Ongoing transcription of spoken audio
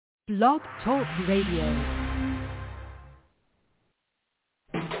Blog Talk Radio.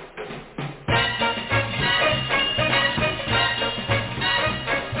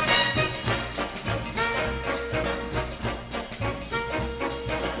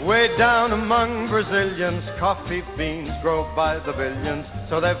 Way down among Brazilians, coffee beans grow by the billions,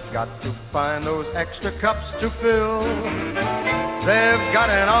 so they've got to find those extra cups to fill. They've got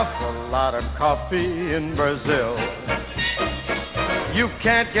an awful lot of coffee in Brazil. You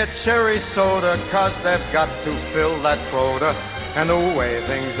can't get cherry soda, 'cause they've got to fill that quota, and the way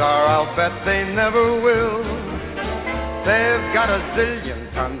things are, I'll bet they never will. They've got a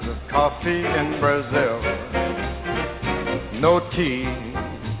zillion tons of coffee in Brazil. No tea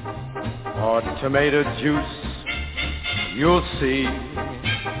or tomato juice, you'll see.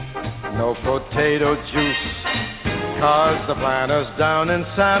 No potato juice, 'cause the planters down in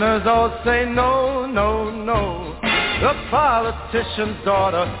Santa's all say no, no, no. The politician's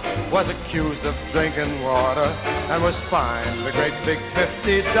daughter was accused of drinking water and was fined a great big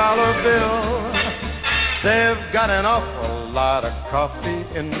 $50 bill. They've got an awful lot of coffee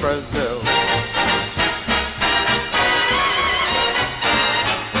in Brazil.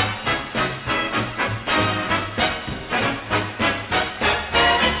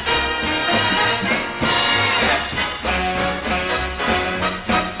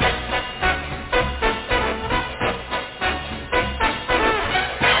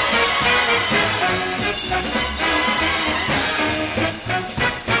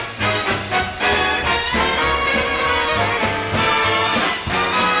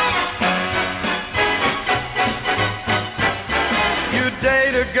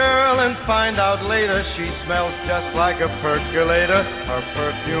 Later she smells just like a percolator. Her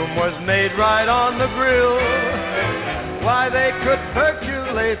perfume was made right on the grill. Why, they could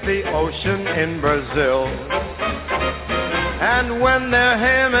percolate the ocean in Brazil. And when their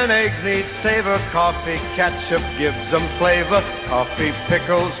ham and eggs need savor, coffee ketchup gives them flavor. Coffee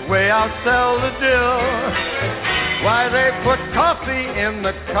pickles way outsell the dill. Why, they put coffee in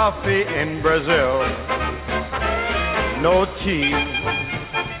the coffee in Brazil. No tea,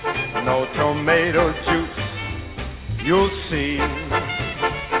 no tomato juice, you'll see.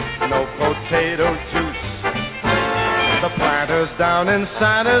 No potato juice. The planters down in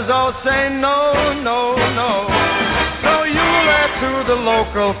Santa's all say no, no, no. So you'll add to the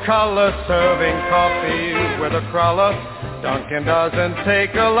local color, serving coffee with a crawler. Dunkin' doesn't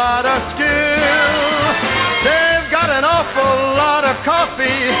take a lot of skill. They've got an awful lot of coffee,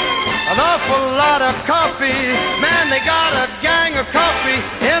 an awful lot of coffee. Man, they got a gang of coffee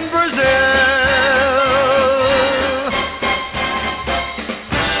in Brazil.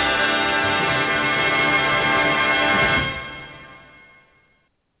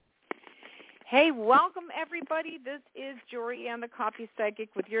 Hey, welcome everybody. This is Jorianne, the Coffee Psychic,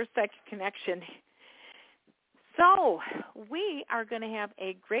 with your Psychic Connection. So we are going to have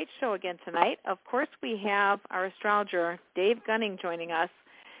a great show again tonight. Of course, we have our astrologer, Dave Gunning, joining us.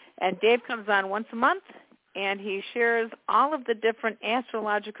 And Dave comes on once a month, and he shares all of the different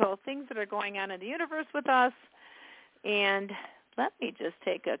astrological things that are going on in the universe with us. And let me just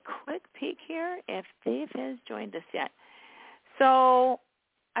take a quick peek here if Dave has joined us yet. So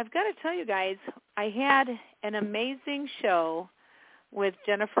I've got to tell you guys, I had an amazing show with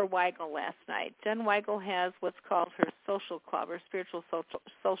Jennifer Weigel last night. Jen Weigel has what's called her social club, her spiritual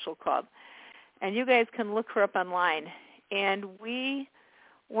social club. And you guys can look her up online. And we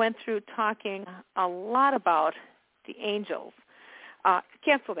went through talking a lot about the angels.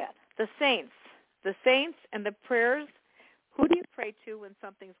 Cancel that. The saints and the prayers. Who do you pray to when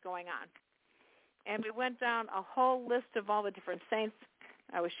something's going on? And we went down a whole list of all the different saints.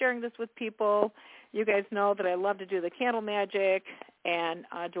 I was sharing this with people. You guys know that I love to do the candle magic and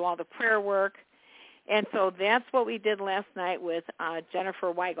do all the prayer work. And so that's what we did last night with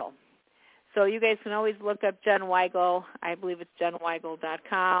Jennifer Weigel. So you guys can always look up Jen Weigel. I believe it's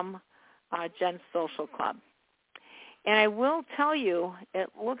jenweigel.com, Jen's Social Club. And I will tell you, it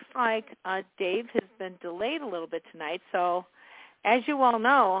looks like Dave has been delayed a little bit tonight. So as you all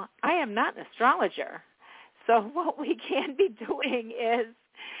know, I am not an astrologer. So what we can be doing is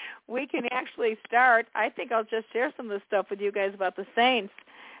we can actually start. I think I'll just share some of the stuff with you guys about the saints,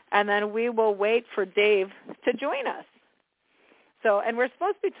 and then we will wait for Dave to join us. So, and we're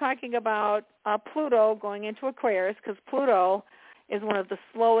supposed to be talking about Pluto going into Aquarius, because Pluto is one of the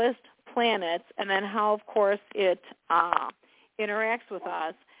slowest planets, and then how, of course, it interacts with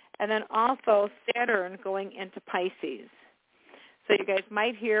us, and then also Saturn going into Pisces. So you guys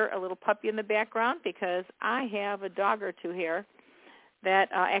might hear a little puppy in the background because I have a dog or two here that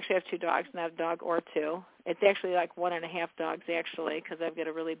actually I have two dogs, not a dog or two, It's actually like 1.5 dogs, actually, because I've got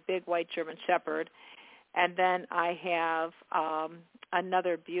a really big white German Shepherd. And then I have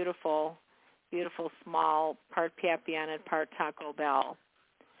another beautiful, beautiful small, part Papillon and part Taco Bell.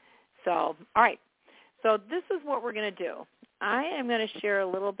 So, all right. So this is what we're going to do. I am going to share a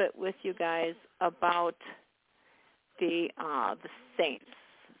little bit with you guys about the saints.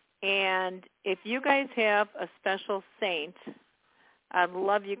 And if you guys have a special saint, I'd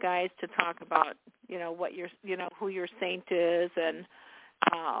love you guys to talk about, what your, who your saint is. And,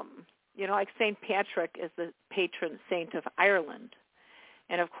 like St. Patrick is the patron saint of Ireland.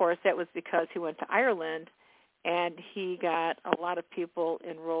 And, of course, that was because he went to Ireland and he got a lot of people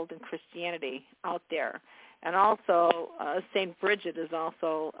enrolled in Christianity out there. And also, St. Bridget is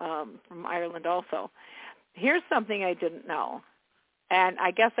also from Ireland also. Here's something I didn't know, and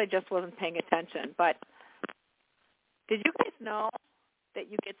I guess I just wasn't paying attention, but did you guys know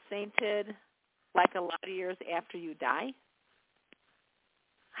that you get sainted like a lot of years after you die?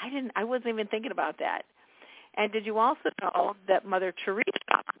 I wasn't even thinking about that. And did you also know that Mother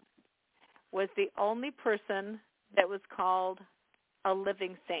Teresa was the only person that was called a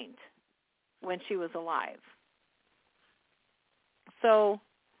living saint when she was alive? So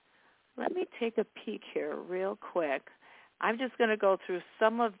let me take a peek here real quick. I'm just going to go through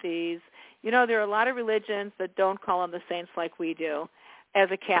some of these. There are a lot of religions that don't call on the saints like we do as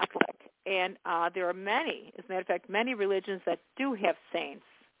a Catholic. And there are many, as a matter of fact, many religions that do have saints.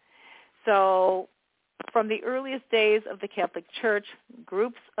 So from the earliest days of the Catholic Church,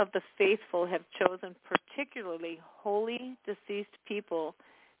 groups of the faithful have chosen particularly holy deceased people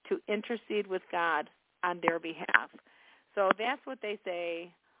to intercede with God on their behalf. So that's what they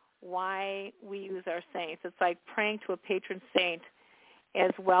say, why we use our saints. It's like praying to a patron saint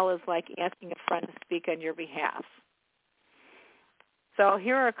as well as like asking a friend to speak on your behalf. So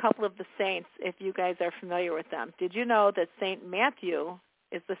here are a couple of the saints, if you guys are familiar with them. Did you know that St. Matthew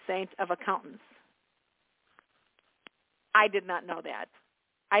is the saint of accountants? I did not know that.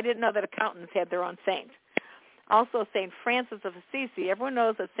 I didn't know that accountants had their own saint. Also, St. Francis of Assisi. Everyone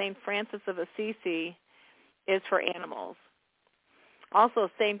knows that St. Francis of Assisi is for animals. Also,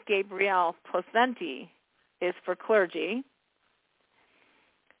 St. Gabriel Possenti is for clergy.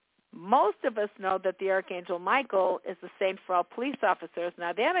 Most of us know that the Archangel Michael is the saint for all police officers.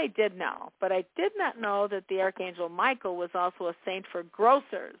 Now, that I did know, but I did not know that the Archangel Michael was also a saint for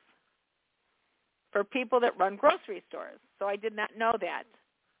grocers, for people that run grocery stores. So I did not know that.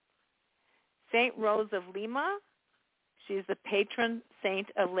 St. Rose of Lima, she's the patron saint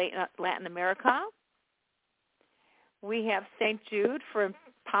of Latin America. We have St. Jude for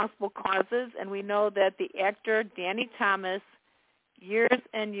impossible causes, and we know that the actor Danny Thomas years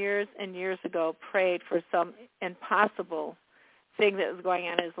and years and years ago prayed for some impossible thing that was going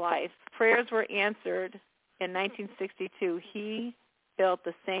on in his life. Prayers were answered in 1962. He built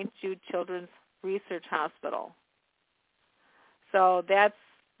the St. Jude Children's Research Hospital. So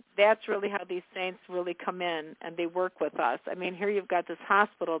that's really how these saints really come in, and they work with us. I mean, here you've got this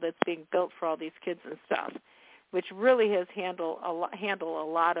hospital that's being built for all these kids and stuff, which really has handled a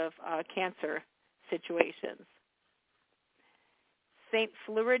lot of cancer situations. St.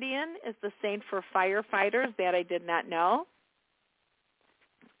 Floridian is the saint for firefighters. That I did not know.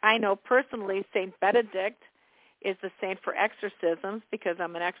 I know personally St. Benedict is the saint for exorcisms because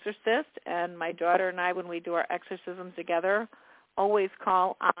I'm an exorcist, and my daughter and I, when we do our exorcisms together, always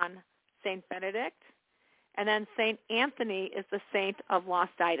call on St. Benedict. And then St. Anthony is the saint of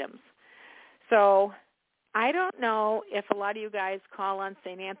lost items. So I don't know if a lot of you guys call on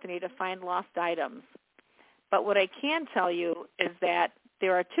St. Anthony to find lost items, but what I can tell you is that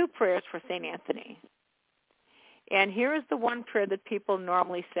there are 2 prayers for St. Anthony. And here is the one prayer that people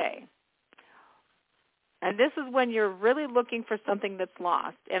normally say. And this is when you're really looking for something that's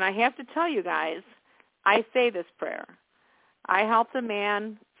lost. And I have to tell you guys, I say this prayer. I helped a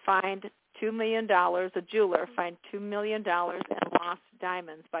man find $2 million, a jeweler find $2 million in lost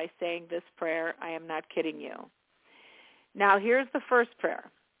diamonds by saying this prayer. I am not kidding you. Now, here's the first prayer.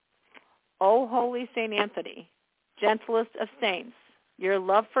 O holy St. Anthony, gentlest of saints, your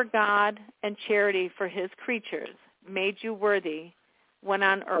love for God and charity for his creatures made you worthy when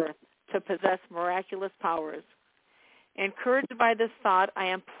on earth to possess miraculous powers. Encouraged by this thought, I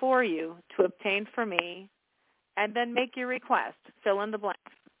implore you to obtain for me, and then make your request. Fill in the blanks.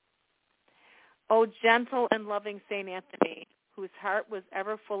 O gentle and loving St. Anthony, whose heart was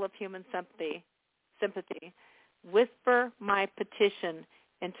ever full of human sympathy, whisper my petition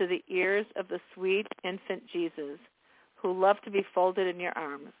into the ears of the sweet infant Jesus, who loved to be folded in your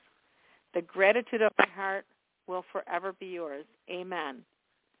arms. The gratitude of my heart will forever be yours. Amen.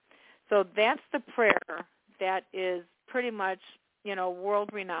 So that's the prayer that is pretty much,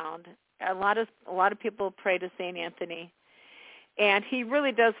 world-renowned. A lot of people pray to St. Anthony, and he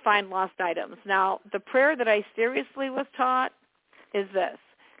really does find lost items. Now, the prayer that I seriously was taught is this: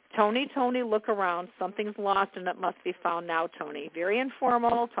 Tony, Tony, look around. Something's lost, and it must be found now, Tony. Very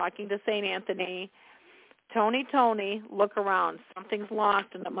informal, talking to St. Anthony. Tony, Tony, look around. Something's lost,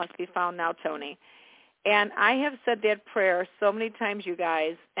 and it must be found now, Tony. And I have said that prayer so many times, you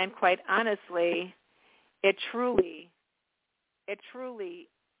guys, and quite honestly, it truly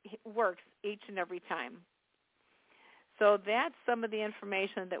works each and every time. So that's some of the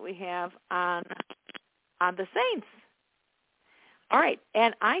information that we have on the saints. All right,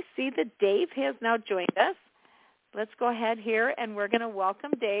 and I see that Dave has now joined us. Let's go ahead here, and we're going to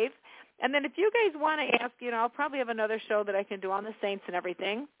welcome Dave. And then if you guys want to ask, I'll probably have another show that I can do on the saints and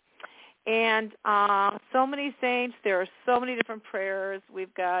everything. And so many saints, there are so many different prayers.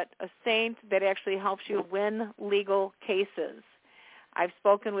 We've got a saint that actually helps you win legal cases. I've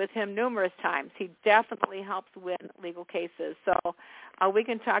spoken with him numerous times. He definitely helps win legal cases. So we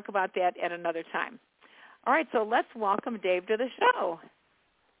can talk about that at another time. All right, so let's welcome Dave to the show.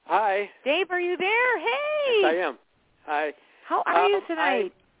 Hi. Dave, are you there? Hey. Yes, I am. Hi. How are you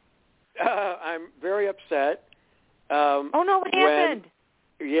tonight? I'm very upset. Oh, no, what happened?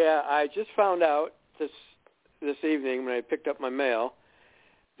 Yeah, I just found out this evening when I picked up my mail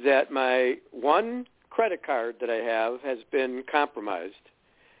that my one credit card that I have has been compromised.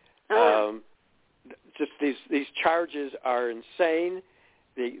 Just these charges are insane.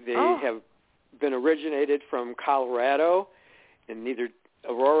 They have been originated from Colorado, in neither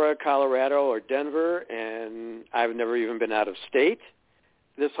Aurora, Colorado, or Denver, and I've never even been out of state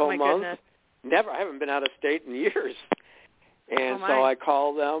this whole month. Goodness. Never. I haven't been out of state in years. And so I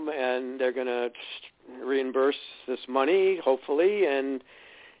called them, and they're going to reimburse this money, hopefully, and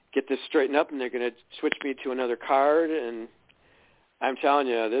get this straightened up, and they're going to switch me to another card. And I'm telling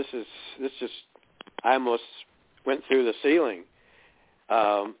you, this just, I almost went through the ceiling.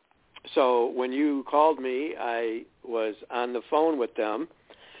 So when you called me, I was on the phone with them.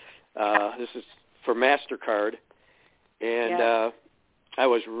 This is for MasterCard, and I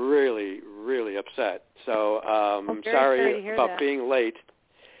was really, really upset. So I'm sorry about being late.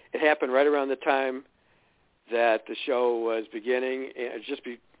 It happened right around the time that the show was beginning,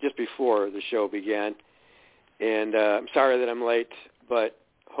 just before the show began. And I'm sorry that I'm late, but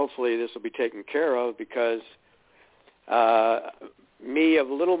hopefully this will be taken care of because me of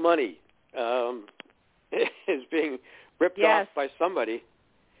little money is being ripped off by somebody.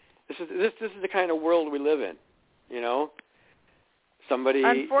 This is the kind of world we live in,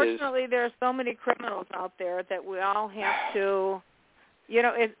 Unfortunately, there are so many criminals out there that we all have to,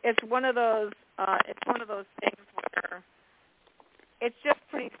 it's one of those things where it's just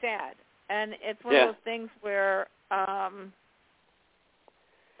pretty sad, and it's one of those things where,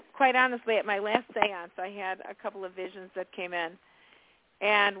 quite honestly, at my last seance, I had a couple of visions that came in,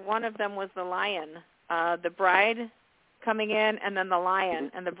 and one of them was the lion, the bride coming in, and then the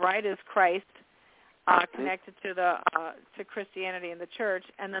lion, and the bride is Christ. Connected to Christianity and the church,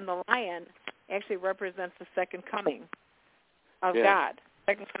 and then the lion actually represents the second coming of God,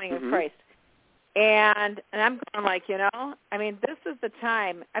 second coming of Christ. And I'm going like, this is the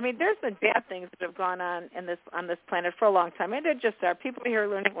time. There's been bad things that have gone on this planet for a long time. And there just are. People are here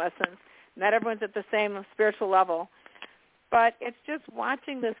learning lessons. Not everyone's at the same spiritual level. But it's just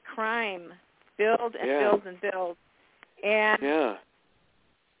watching this crime build and build and build. And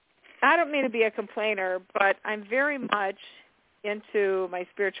I don't mean to be a complainer, but I'm very much into my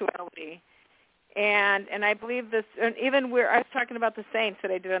spirituality. And I believe this, and even I was talking about the saints that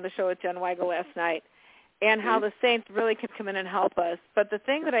I did on the show with Jen Weigel last night, and how the saints really can come in and help us. But the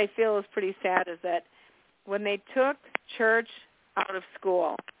thing that I feel is pretty sad is that when they took church out of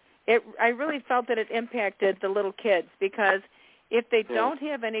school, I really felt that it impacted the little kids, because if they don't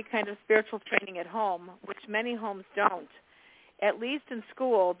have any kind of spiritual training at home, which many homes don't, at least in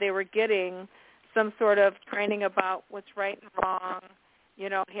school, they were getting some sort of training about what's right and wrong,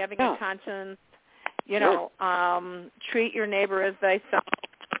 having a conscience, treat your neighbor as thyself,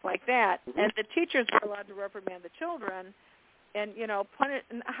 like that. And the teachers were allowed to reprimand the children and, punish.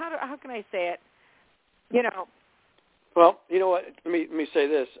 And how can I say it? Well, you know what? Let me say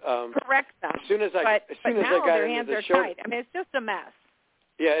this. Correct them. As soon as I got into the show, tied. It's just a mess.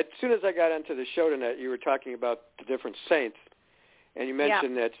 Yeah, as soon as I got into the show tonight, you were talking about the different saints. And you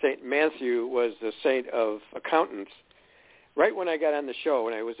mentioned that St. Matthew was the saint of accountants. Right when I got on the show,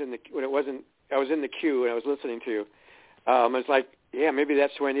 I was in the queue and I was listening to you. I was like, maybe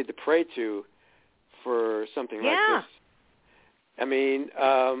that's who I need to pray to for something like this.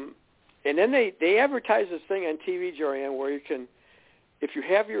 And then they advertise this thing on TV, Jorianne, where you can, if you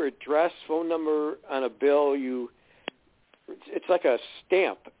have your address, phone number on a bill, it's like a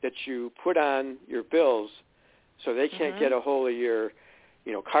stamp that you put on your bills so they can't get a hold of your,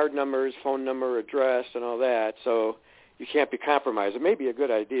 card numbers, phone number, address, and all that, so you can't be compromised. It may be a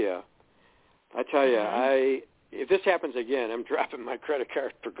good idea. I tell you, if this happens again, I'm dropping my credit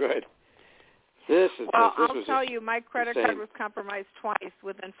card for good. I'll tell you, my credit card was compromised twice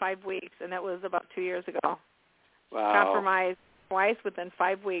within 5 weeks, and that was about 2 years ago. Wow. Compromised twice within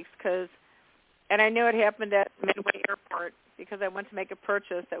 5 weeks, and I knew it happened at Midway Airport because I went to make a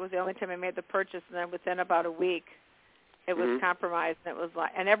purchase. That was the only time I made the purchase, and then within about a week, it was compromised. And it was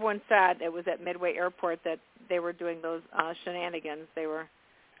and everyone said it was at Midway Airport that they were doing those shenanigans. They were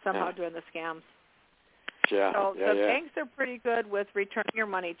somehow doing the scams. Yeah, so banks are pretty good with returning your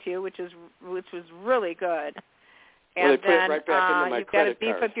money to you, which was really good. And they put then it right back into my you've got to credit beef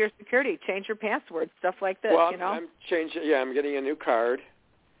card. up your security, change your password, stuff like this. Well, I'm getting a new card,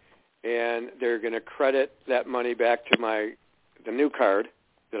 and they're going to credit that money back to the new card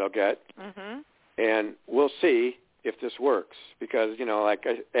that I'll get, and we'll see if this works. Because like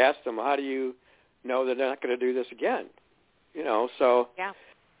I asked them, how do you know they're not going to do this again? So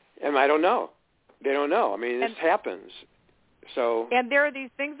and I don't know. They don't know. I mean, this happens. So. And there are these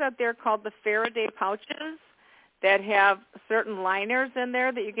things out there called the Faraday pouches that have certain liners in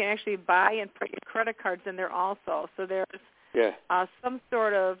there that you can actually buy and put your credit cards in there also. So there's some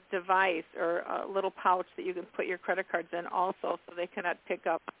sort of device or a little pouch that you can put your credit cards in also, so they cannot pick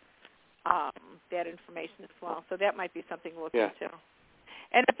up that information as well. So that might be something to look into.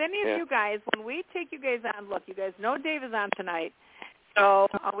 And if any of you guys, when we take you guys on, look, you guys know Dave is on tonight. So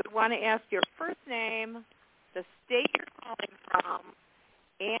we want to ask your first name, the state you're calling from,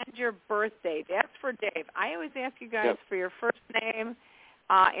 and your birthday. That's for Dave. I always ask you guys for your first name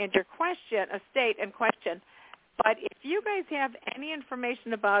and your question, a state and question. But if you guys have any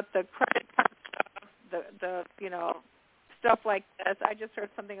information about the credit card stuff, the stuff like this, I just heard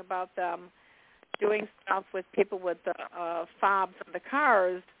something about them doing stuff with people with the fobs on the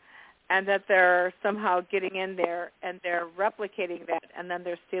cars, and that they're somehow getting in there and they're replicating that, and then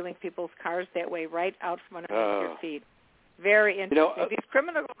they're stealing people's cars that way right out from underneath your feet. Very interesting. These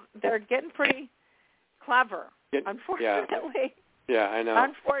criminals, they're getting pretty clever, unfortunately. Yeah, I know.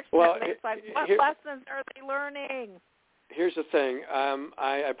 Unfortunately, it's like, what lessons are they learning? Here's the thing.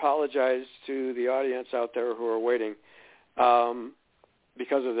 I apologize to the audience out there who are waiting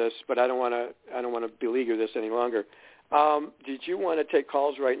because of this, but I don't want to beleaguer this any longer. Did you want to take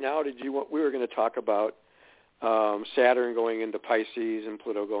calls right now? We were going to talk about Saturn going into Pisces and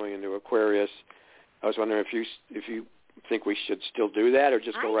Pluto going into Aquarius. I was wondering if you think we should still do that, or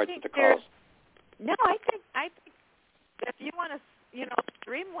just go right to the calls. No, I think if you want to,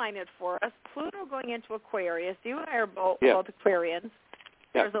 streamline it for us, Pluto going into Aquarius. You and I are both Aquarians.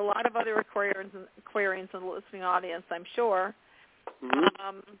 Yeah. There's a lot of other Aquarians in the listening audience, I'm sure.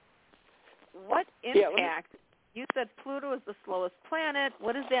 What impact? You said Pluto is the slowest planet.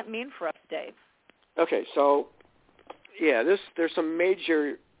 What does that mean for us, Dave? Okay, so, there's some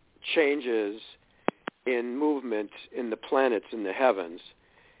major changes in movement in the planets in the heavens,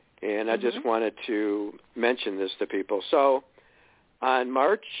 and I just wanted to mention this to people. So, on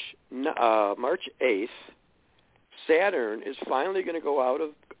March 8th, Saturn is finally going to go out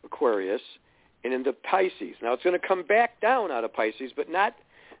of Aquarius and into Pisces. Now, it's going to come back down out of Pisces, but not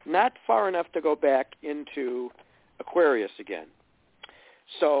far enough to go back into Aquarius again.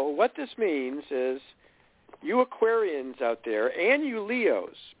 So what this means is you Aquarians out there and you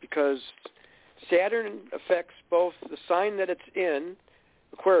Leos, because Saturn affects both the sign that it's in,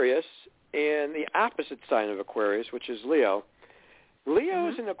 Aquarius, and the opposite sign of Aquarius, which is Leo.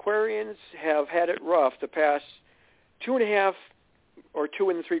 Leos and Aquarians have had it rough the past 2.5 or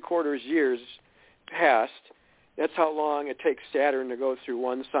 2 3/4 years past. That's how long it takes Saturn to go through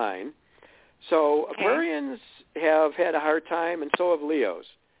one sign. So Aquarians have had a hard time, and so have Leos.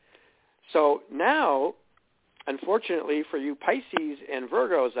 So now, unfortunately for you Pisces and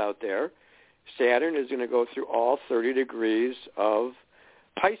Virgos out there, Saturn is going to go through all 30 degrees of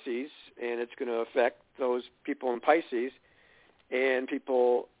Pisces, and it's going to affect those people in Pisces and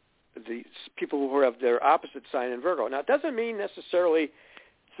the people who have their opposite sign in Virgo. Now, it doesn't mean necessarily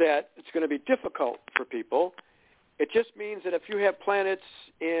that it's going to be difficult for people. It just means that if you have planets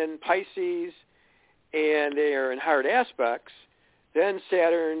in Pisces and they are in hard aspects, then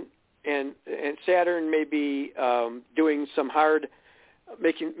Saturn and Saturn may be doing some hard,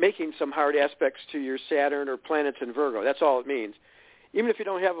 making some hard aspects to your Saturn or planets in Virgo. That's all it means. Even if you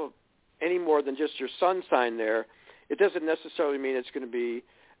don't have any more than just your sun sign there, it doesn't necessarily mean it's going to be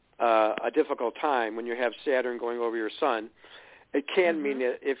a difficult time when you have Saturn going over your sun. It can mean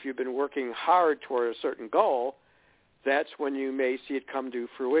that if you've been working hard toward a certain goal, that's when you may see it come to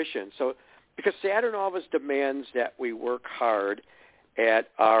fruition. So because Saturn always demands that we work hard at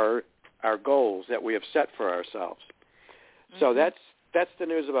our goals that we have set for ourselves. So that's the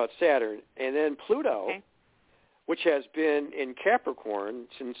news about Saturn. And then Pluto, which has been in Capricorn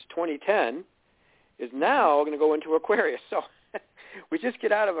since 2010, is now going to go into Aquarius. So we just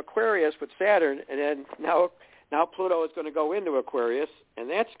get out of Aquarius with Saturn, and then now Pluto is going to go into Aquarius, and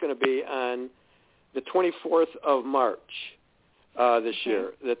that's going to be on the 24th of March this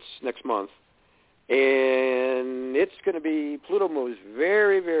year. That's next month. And it's going to be, Pluto moves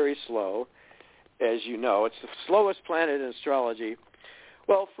very, very slow, as you know. It's the slowest planet in astrology.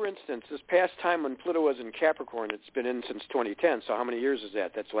 Well, for instance, this past time when Pluto was in Capricorn, it's been in since 2010. So how many years is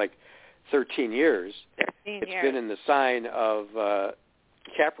that? That's like 13 years. It's been in the sign of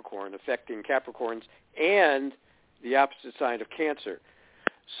Capricorn, affecting Capricorns and the opposite sign of Cancer.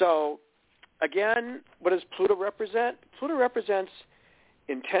 So, again, what does Pluto represent? Pluto represents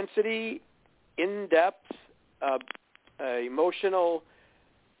intensity, in-depth, emotional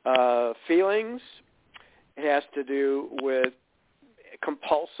feelings. It has to do with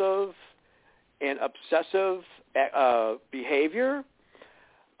compulsive and obsessive behavior.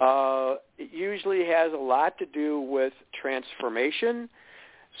 It usually has a lot to do with transformation.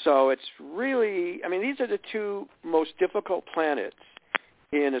 So it's really, I mean, these are the two most difficult planets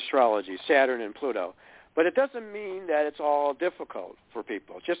in astrology, Saturn and Pluto. But it doesn't mean that it's all difficult for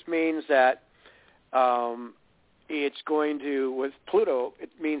people. It just means that it's going to, with Pluto, it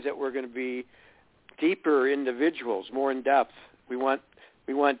means that we're going to be deeper individuals, more in depth. We want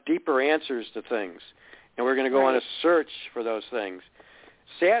deeper answers to things, and we're going to go on a search for those things.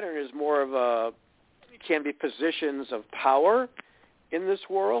 Saturn is more of can be positions of power in this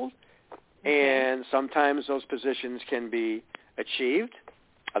world, and sometimes those positions can be achieved,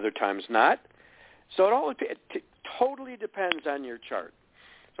 other times not. So it totally depends on your chart.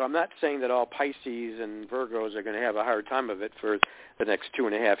 So I'm not saying that all Pisces and Virgos are going to have a hard time of it for the next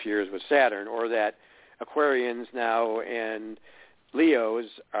 2.5 years with Saturn, or that Aquarians now and Leos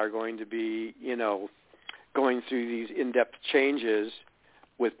are going to be, going through these in-depth changes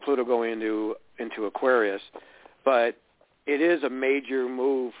with Pluto going into Aquarius. But it is a major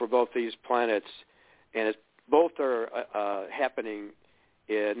move for both these planets, and both are happening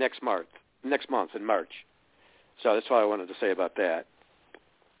next month in March. So that's all I wanted to say about that.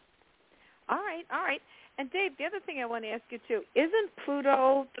 All right. And Dave, the other thing I want to ask you too, isn't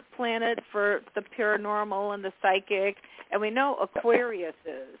Pluto the planet for the paranormal and the psychic? And we know Aquarius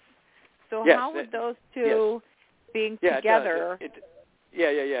is. So how would those two being together?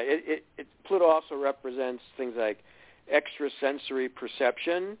 Pluto also represents things like extrasensory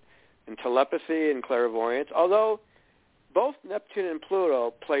perception and telepathy and clairvoyance, although both Neptune and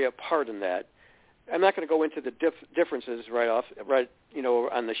Pluto play a part in that. I'm not going to go into the differences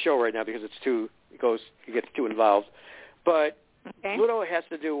on the show right now because it gets too involved. But Pluto has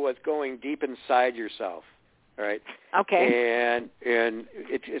to do with going deep inside yourself, all right? Okay. And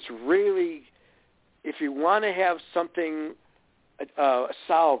it's really, if you want to have something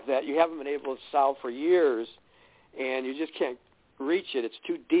solved that you haven't been able to solve for years, and you just can't reach it, it's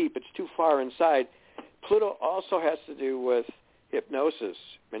too deep, it's too far inside. Pluto also has to do with hypnosis,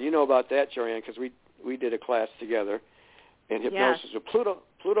 and you know about that, Jorianne, because we did a class together in hypnosis. Yes. So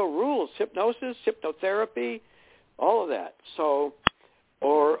Pluto rules hypnosis, hypnotherapy, all of that. So,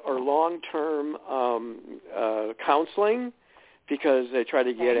 or long-term counseling, because they try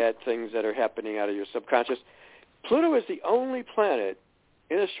to get at things that are happening out of your subconscious. Pluto is the only planet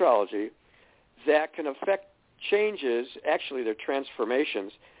in astrology that can affect changes, actually they're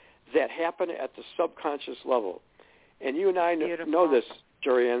transformations, that happen at the subconscious level. And you and I know this,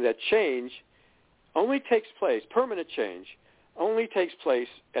 Jorianne, that change only takes place, permanent change, only takes place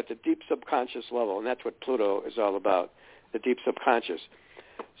at the deep subconscious level, and that's what Pluto is all about, the deep subconscious.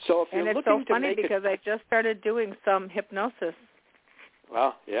 So if you're looking to make it's so funny because I just started doing some hypnosis.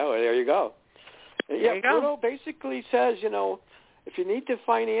 Well, there you go. Pluto basically says, if you need to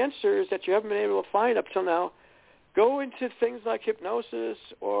find answers that you haven't been able to find up till now, go into things like hypnosis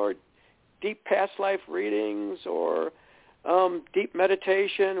or deep past life readings or deep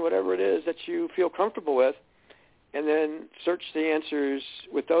meditation, whatever it is that you feel comfortable with, and then search the answers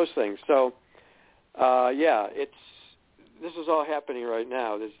with those things. So, this is all happening right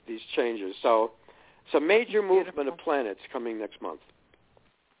now, these changes. So it's a major movement of planets coming next month.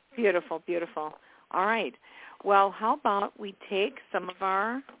 Beautiful. All right. Well, how about we take some of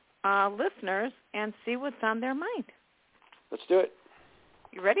our listeners and see what's on their mind? Let's do it.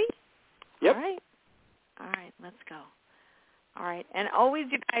 You ready? Yep. All right, let's go. All right, and always,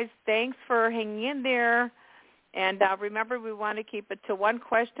 you guys, thanks for hanging in there. And remember, we want to keep it to one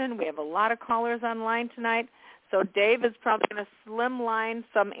question. We have a lot of callers online tonight, so Dave is probably going to slimline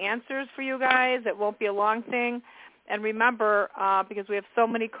some answers for you guys. It won't be a long thing. And remember, because we have so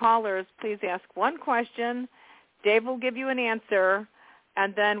many callers, please ask one question. Dave will give you an answer,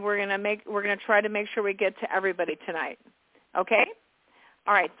 and then we're going to try to make sure we get to everybody tonight. Okay?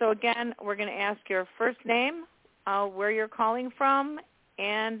 All right. So again, we're going to ask your first name, where you're calling from,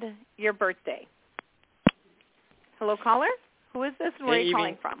 and your birthday. Hello, caller. Who is this, and where are you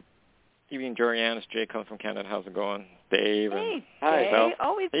calling from? Evening, Jorianne. It's Jay calling from Canada. How's it going? Dave. Hey, and Jay.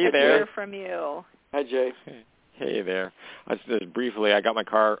 Always good to hear from you. Hi, Jay. Hey there. Briefly, I got my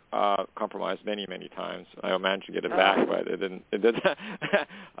car compromised many, many times. I managed to get it back, but it didn't.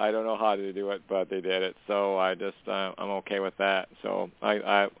 I don't know how to do it, but they did it. So I just, I'm okay with that. So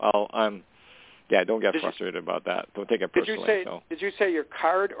don't get frustrated about that. Don't take it personally. Did you say your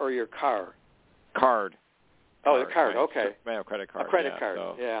card or your car? Card. Oh, the card. Right. Okay. My credit card. A credit card.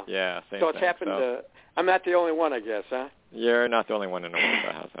 So, yeah. Yeah. Same so it's thing. happened to. I'm not the only one, I guess, huh? You're not the only one in the world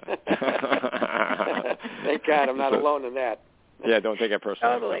that has that. Thank God, I'm not alone in that. Yeah, don't take it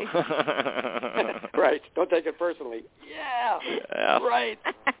personally. Totally. Right. Don't take it personally. Yeah. Right.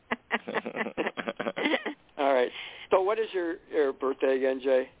 All right. So what is your birthday again,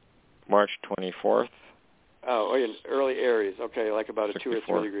 Jay? March 24th. Oh, in early Aries. Okay, like about a 2 or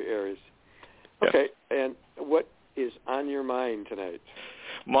 3 degree Aries. Okay, and what is on your mind tonight?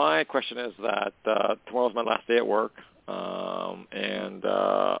 My question is that tomorrow's my last day at work, and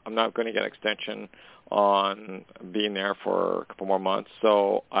I'm not going to get an extension on being there for a couple more months.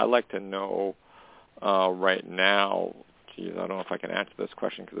 So I'd like to know right now. Geez, I don't know if I can answer this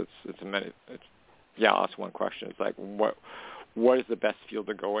question because I'll ask one question. It's like what is the best field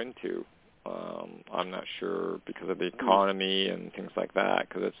to go into? I'm not sure because of the economy and things like that,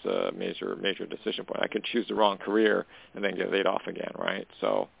 because it's a major decision point. I could choose the wrong career and then get laid off again, right?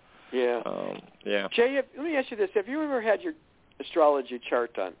 So, yeah. Jay, let me ask you this: have you ever had your astrology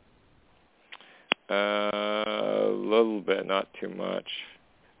chart done? A little bit, not too much.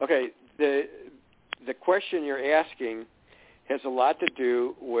 Okay. The question you're asking has a lot to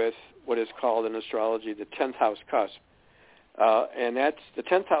do with what is called in astrology the 10th house cusp. And that's the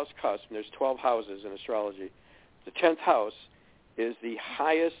 10th house cusp, and there's 12 houses in astrology. The 10th house is the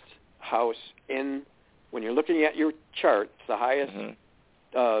highest house when you're looking at your chart, it's the highest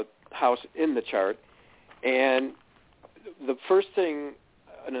house in the chart. And the first thing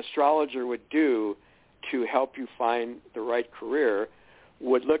an astrologer would do to help you find the right career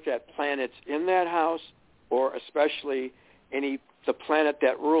would look at planets in that house, or especially the planet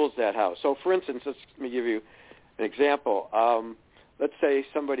that rules that house. So, for instance, let me give you an example. Let's say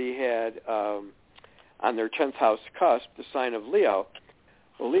somebody had on their 10th house cusp the sign of Leo.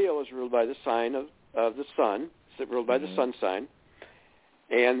 Well, Leo is ruled by the sign of the sun. It's ruled by the sun sign.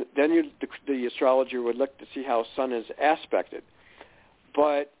 And then the astrologer would look to see how sun is aspected.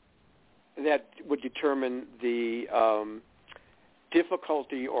 But that would determine the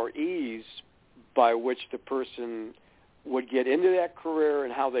difficulty or ease by which the person would get into that career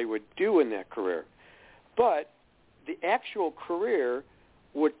and how they would do in that career. But the actual career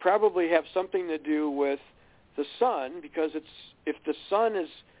would probably have something to do with the sun, because if the sun is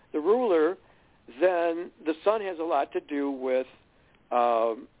the ruler, then the sun has a lot to do with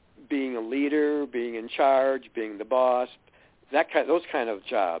being a leader, being in charge, being the boss, those kind of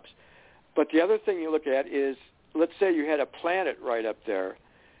jobs. But the other thing you look at is, let's say you had a planet right up there,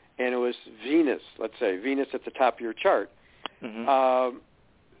 and it was Venus. Let's say Venus at the top of your chart.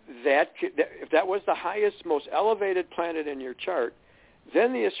 If that was the highest, most elevated planet in your chart,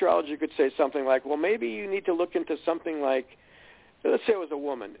 then the astrologer could say something like, well, maybe you need to look into something like, let's say it was a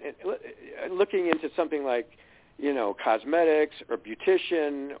woman, looking into something like, cosmetics or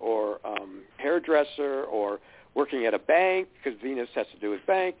beautician or hairdresser or working at a bank, because Venus has to do with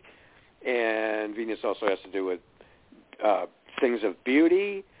bank, and Venus also has to do with things of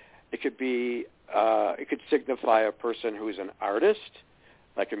beauty. It could signify a person who's an artist,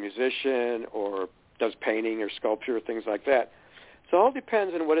 like a musician, or does painting or sculpture, things like that. So it all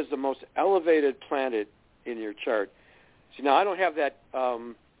depends on what is the most elevated planet in your chart. See, now I don't have that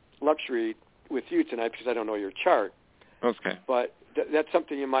luxury with you tonight because I don't know your chart. Okay. But that's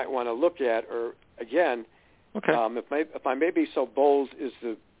something you might want to look at. Or again, if I may be so bold as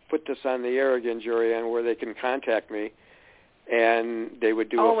to put this on the air again, Jorianne, where they can contact me, and they would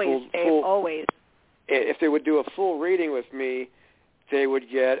do always. If they would do a full reading with me, they would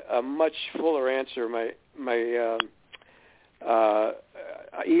get a much fuller answer. My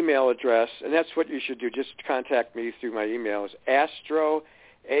email address, and that's what you should do. Just contact me through my email. It's Astro,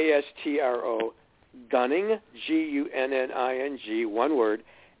 ASTRO, Gunning, GUNNING, one word,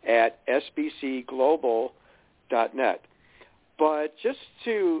 at sbcglobal.net. But just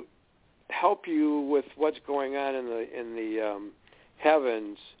to help you with what's going on in the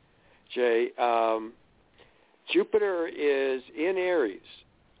heavens, Jay, Jupiter is in Aries,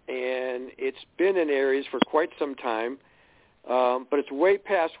 and it's been in Aries for quite some time, but it's way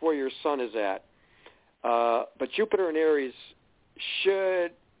past where your sun is at. But Jupiter in Aries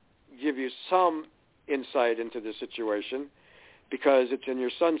should give you some insight into the situation because it's in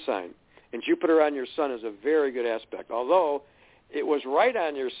your sun sign. And Jupiter on your sun is a very good aspect. Although it was right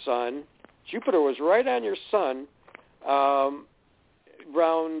on your sun, Jupiter was right on your sun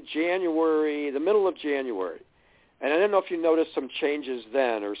around January, the middle of January. And I don't know if you noticed some changes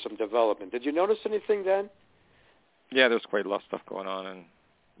then or some development. Did you notice anything then? Yeah, there's quite a lot of stuff going on in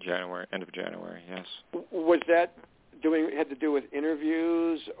January, end of January, yes. Was that had to do with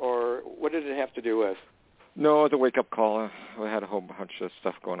interviews, or what did it have to do with? No, the wake-up call. We had a whole bunch of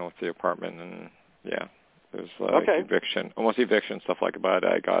stuff going on with the apartment, and, yeah, there's almost eviction, stuff like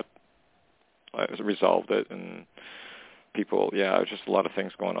that. I resolved it, and people, it was just a lot of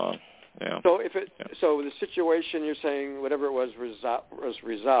things going on. Yeah. So so the situation you're saying, whatever it was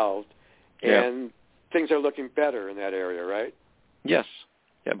resolved, and things are looking better in that area, right? Yes.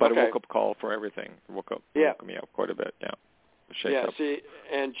 Yeah, but a woke-up call for everything. Woke me up quite a bit, see,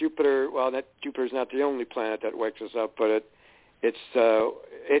 and Jupiter, Jupiter's not the only planet that wakes us up, but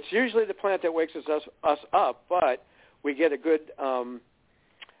it's usually the planet that wakes us up, but we get a good, in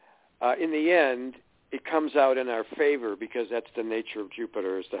the end, it comes out in our favor because that's the nature of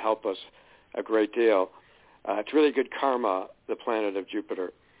Jupiter, is to help us a great deal. It's really good karma, the planet of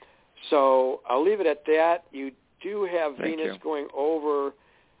Jupiter. So I'll leave it at that. You do have Venus going over.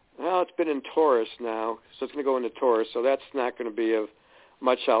 Well, it's been in Taurus now, so it's going to go into Taurus, so that's not going to be of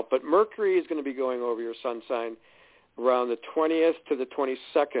much help. But Mercury is going to be going over your sun sign around the 20th to the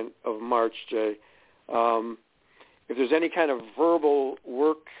 22nd of March, Jay. If there's any kind of verbal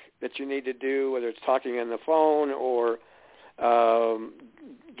work that you need to do, whether it's talking on the phone or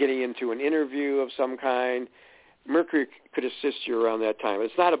getting into an interview of some kind, Mercury could assist you around that time.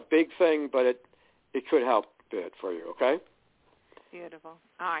 It's not a big thing, but it could help a bit for you, okay? Beautiful.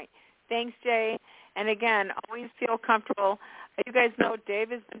 All right. Thanks, Jay. And again, always feel comfortable. You guys know Dave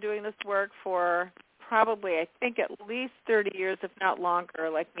has been doing this work for probably, I think, at least 30 years, if not longer,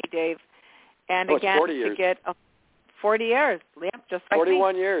 like me, Dave. And again, 40 years. To get 40 years. Yep, just like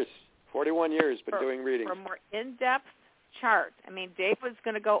 41 me. years. 41 years, been doing readings. For a more in-depth chart. I mean, Dave was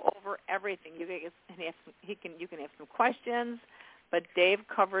going to go over everything. You can have some questions, but Dave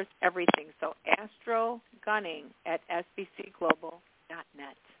covers everything. So astrogunning at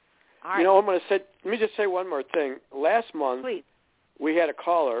sbcglobal.net. All right. You know, I'm going to say. Let me just say one more thing. Last month, we had a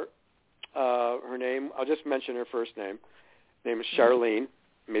caller. Her name, I'll just mention her first name. Her name is Charlene.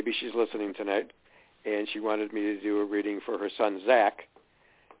 Maybe she's listening tonight. And she wanted me to do a reading for her son, Zach.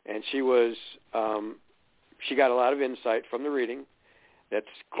 And she was, she got a lot of insight from the reading. That's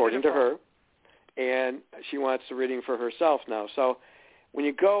according to her. And she wants the reading for herself now. So when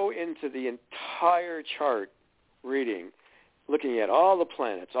you go into the entire chart reading, looking at all the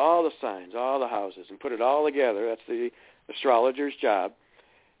planets, all the signs, all the houses, and put it all together, that's the astrologer's job,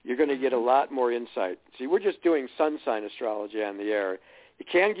 you're going to get a lot more insight. See, we're just doing sun sign astrology on the air. It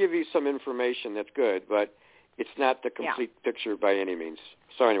can give you some information that's good, but it's not the complete picture by any means.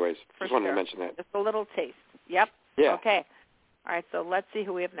 So anyways, just wanted to mention that. Just a little taste. Yep. Yeah. Okay. All right, so let's see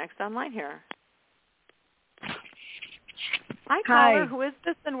who we have next online here. Hi, caller. Who is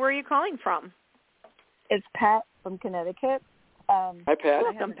this, and where are you calling from? It's Pat from Connecticut. Hi, Pat.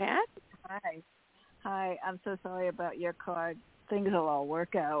 Welcome, Pat. Hi. I'm so sorry about your card. Things will all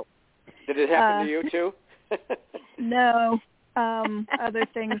work out. Did it happen to you, too? No. Other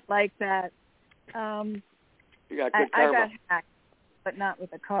things like that. You got good karma. I got hacked, but not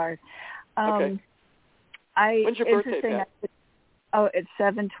with a card. Okay. When's your birthday, Pat? It's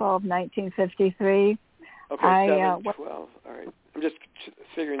 7/12/1953. Okay, 7/12. All right. I'm just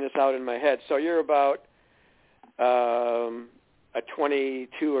figuring this out in my head. So you're about a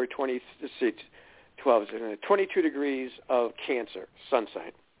 22 or 20, let's see, 12, 22 degrees of Cancer, sun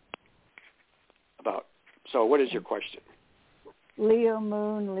sign. About. So what is your question? Leo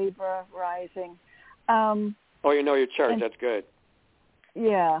moon, Libra rising. You know your chart. That's good.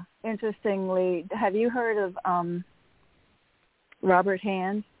 Yeah. Interestingly, have you heard of Robert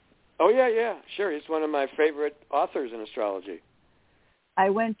Hand? Oh, yeah. Sure. He's one of my favorite authors in astrology. I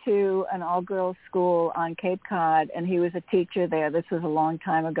went to an all-girls school on Cape Cod, and he was a teacher there. This was a long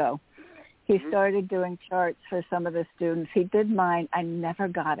time ago. He started doing charts for some of the students. He did mine. I never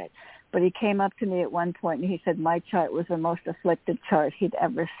got it. But he came up to me at one point, and he said my chart was the most afflicted chart he'd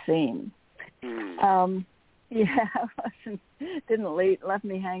ever seen. Left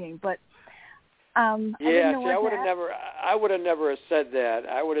me hanging. But I would have never said that.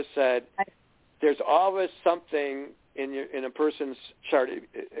 I would have said there's always something in a person's chart,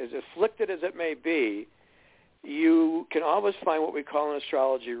 as afflicted as it may be. You can always find what we call in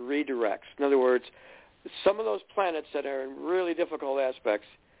astrology redirects. In other words, some of those planets that are in really difficult aspects,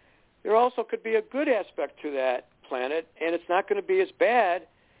 there also could be a good aspect to that planet, and it's not going to be as bad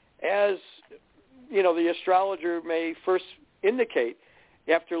as, the astrologer may first indicate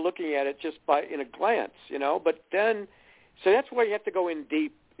after looking at it just in a glance, But then, so that's why you have to go in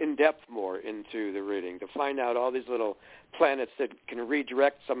depth more into the reading to find out all these little planets that can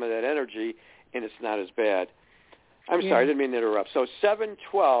redirect some of that energy, and it's not as bad. I'm sorry, I didn't mean to interrupt. So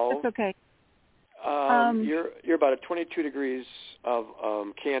 7/12. That's okay. You're about at 22 degrees of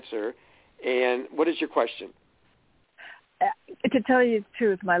Cancer, and what is your question? To tell you the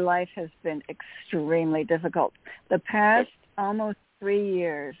truth, my life has been extremely difficult. The past almost 3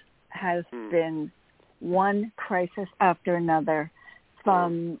 years has been one crisis after another,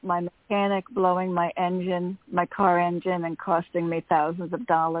 from my mechanic blowing my car engine, and costing me thousands of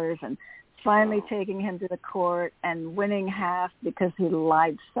dollars, and finally taking him to the court and winning half because he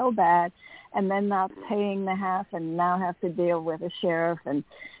lied so bad, and then not paying the half, and now have to deal with a sheriff. And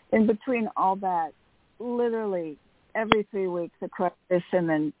in between all that, literally every 3 weeks a crisis, and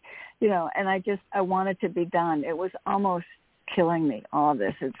then, and I wanted to be done. It was almost killing me, all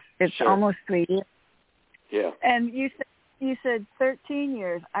this. It's almost 3 years. Yeah. And you said 13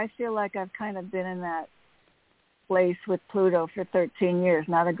 years. I feel like I've kind of been in that place with Pluto for 13 years.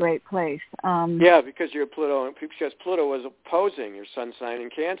 Not a great place. Because you're Pluto, because Pluto was opposing your sun sign in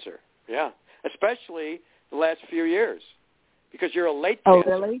Cancer. Yeah, especially the last few years, because you're a late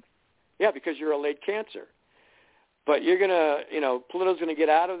Cancer. Oh, really? Yeah, because you're a late Cancer. But you're gonna, Pluto's gonna get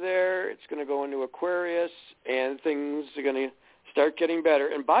out of there. It's gonna go into Aquarius, and things are gonna start getting better.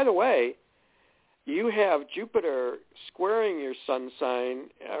 And by the way, you have Jupiter squaring your sun sign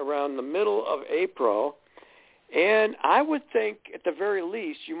around the middle of April. And I would think, at the very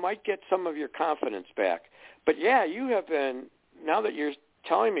least, you might get some of your confidence back. But, you have been, now that you're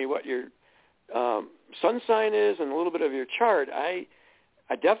telling me what your sun sign is and a little bit of your chart, I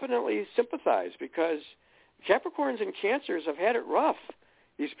definitely sympathize, because Capricorns and Cancers have had it rough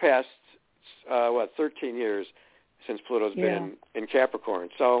these past, 13 years since Pluto's been in Capricorn.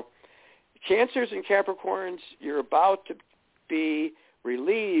 So Cancers and Capricorns, you're about to be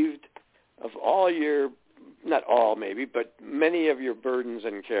relieved of all your, not all maybe, but many of your burdens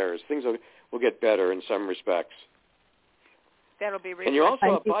and cares. Things will get better in some respects. That'll be refreshing. And you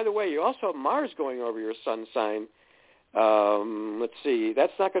also, by the way, you also have Mars going over your sun sign. Let's see,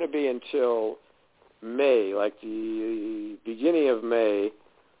 that's not going to be until May, like the beginning of May,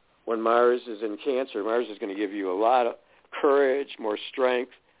 when Mars is in Cancer. Mars is going to give you a lot of courage, more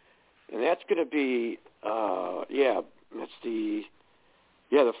strength, and that's going to be, that's the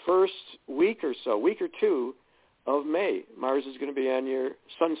first week or two of May. Mars is going to be on your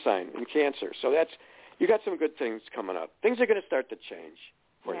sun sign in Cancer. So you got some good things coming up. Things are going to start to change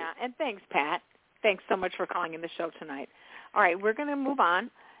for you. And thanks, Pat. Thanks so much for calling in the show tonight. All right, we're going to move on,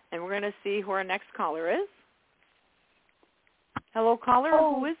 and we're going to see who our next caller is. Hello, caller.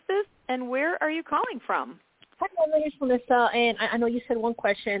 Who is this, and where are you calling from? Hi, my name is Melissa, and I know you said one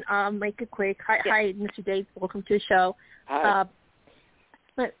question. Make it quick. Hi, Mr. Dave. Welcome to the show. Hi.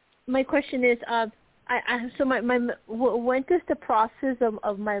 My question is, when does the process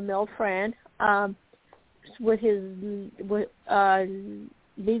of my male friend with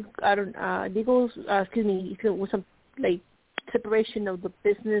some like separation of the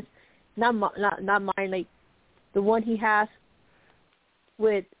business, not mine, like the one he has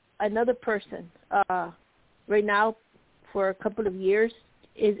with another person right now for a couple of years,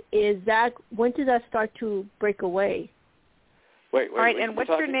 is that, when does that start to break away? Wait. All right, and what's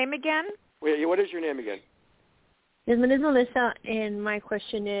your name again? Wait, what is your name again? My name is Melissa, and my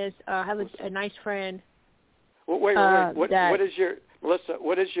question is, I have a nice friend. Wait. What is your, Melissa,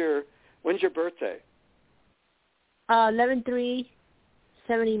 when's your birthday?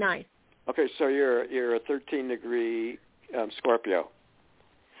 11/3/79. Okay, so you're a 13-degree Scorpio.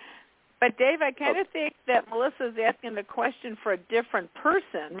 But, Dave, I kind of think that Melissa's asking the question for a different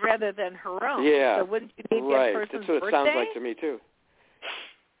person rather than her own. Yeah, so wouldn't you need right. that person's That's what birthday? it sounds like to me, too.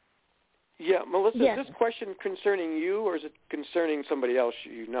 Yeah, Melissa, yes. Is this question concerning you, or is it concerning somebody else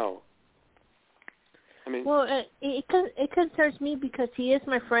you know? I mean, well, it concerns me because he is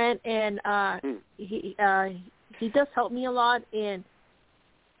my friend, and he does help me a lot, and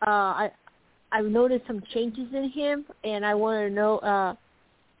I've noticed some changes in him, and I want to know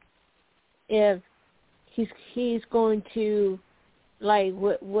if he's going to, like,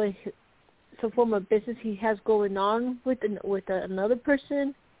 what some form of business he has going on with another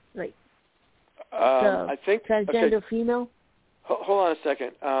person, like I think transgender female. Hold on a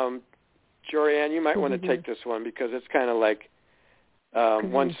second, Jorianne, you might want to take this one because it's kind of like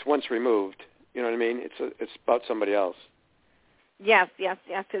once removed. You know what I mean? It's about somebody else. Yes,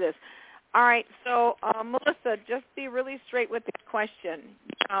 it is. All right, so Melissa, just be really straight with this question.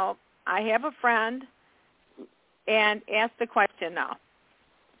 Now, I have a friend, and ask the question now.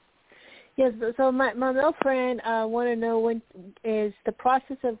 Yes, so my male friend want to know when is the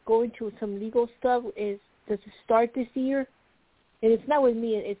process of going to some legal stuff does it start this year? And it's not with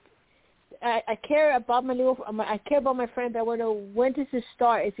me. I care about I care about my friend. But I want to know, when does it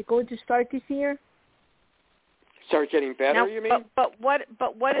start? Is it going to start this year? Start getting better, now, you mean? But what is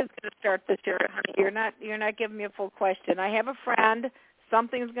going to start this year, honey? You're not giving me a full question. I have a friend.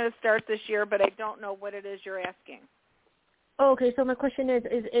 Something's going to start this year, but I don't know what it is you're asking. Okay, so my question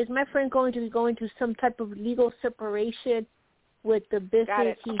is my friend going to be going to some type of legal separation with the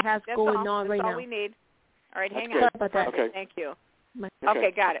business he has going on right now? That's all we need. All right, hang on. Sorry about that. Okay. Thank you. Okay.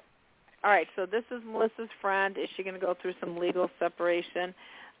 Okay, got it. All right, so this is Melissa's friend. Is she going to go through some legal separation?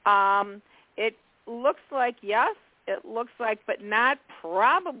 It looks like yes. It looks like, but not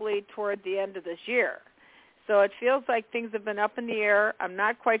probably toward the end of this year. So it feels like things have been up in the air. I'm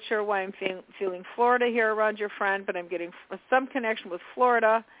not quite sure why I'm feeling Florida here around your friend, but I'm getting some connection with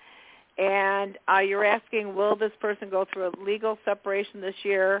Florida. And you're asking, will this person go through a legal separation this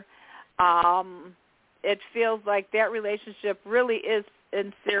year? It feels like that relationship really is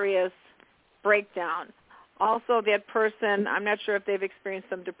in serious breakdown. Also, that person, I'm not sure if they've experienced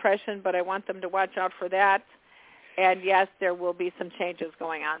some depression, but I want them to watch out for that. And, yes, there will be some changes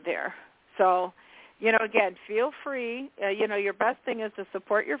going on there. So, again, feel free. Your best thing is to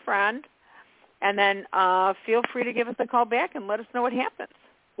support your friend, and then feel free to give us a call back and let us know what happens.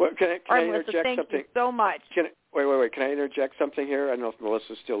 Well, can I Melissa, interject thank something? You so much. Wait. Can I interject something here? I don't know if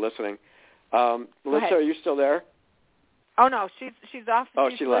Melissa's still listening. Melissa, are you still there? Oh, no, she's off. Oh,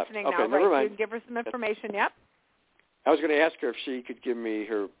 she's she left. listening Okay, now. never mind. You can give her some information, yep. I was going to ask her if she could give me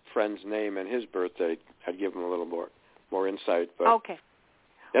her friend's name and his birthday. I'd give him a little more insight. But okay.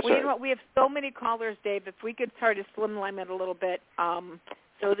 That's well, right. You know what? We have so many callers, Dave. If we could try to slimline it a little bit,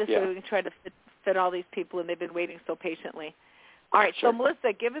 so this way we can try to fit all these people, and they've been waiting so patiently. All right, Sure. So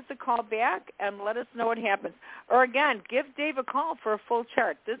Melissa, give us a call back and let us know what happens. Or again, give Dave a call for a full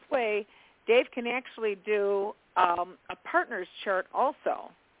chart. This way, Dave can actually do a partner's chart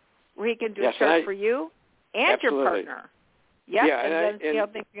also, where he can do a chart for you and your partner. Yep, yeah, and then see how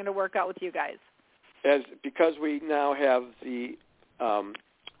things are going to work out with you guys. Because we now have the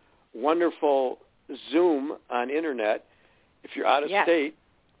wonderful Zoom on internet. If you're out of state,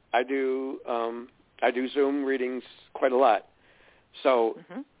 I do Zoom readings quite a lot. So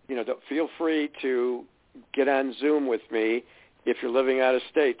feel free to get on Zoom with me if you're living out of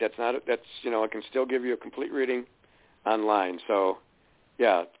state. I can still give you a complete reading online. So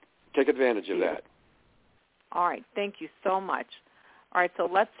take advantage of that. All right, thank you so much. All right, so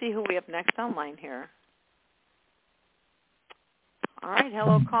let's see who we have next online here. All right,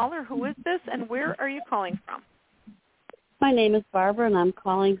 hello, caller. Who is this, and where are you calling from? My name is Barbara, and I'm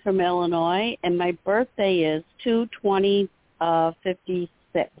calling from Illinois, and my birthday is 2/20/56.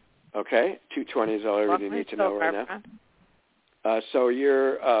 Okay, 2/20 is all I really need to know right Barbara. now. So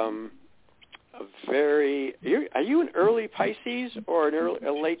you're are you an early Pisces or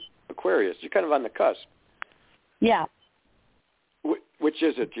a late Aquarius? You're kind of on the cusp. Yeah. Which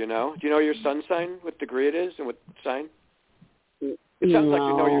is it? Do you know? Do you know your sun sign, what degree it is, and what sign? It sounds like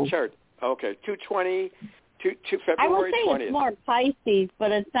you know your chart. Okay, 2/20, February 20th. I would say it's more Pisces,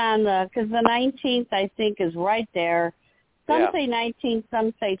 but it's on because the 19th, I think, is right there. Some say 19th,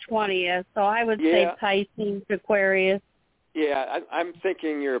 some say 20th, so I would say Pisces, Aquarius. Yeah, I'm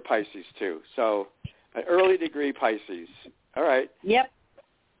thinking you're a Pisces, too. So an early degree Pisces. All right. Yep.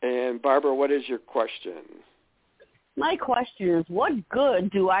 And, Barbara, what is your question? My question is, what good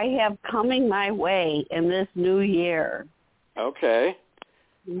do I have coming my way in this new year? Okay.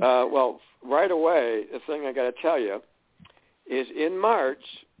 Well, right away, the thing I got to tell you is in March,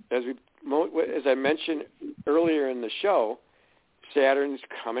 as I mentioned earlier in the show, Saturn's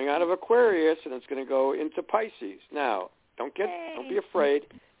coming out of Aquarius and it's going to go into Pisces. Now, don't be afraid.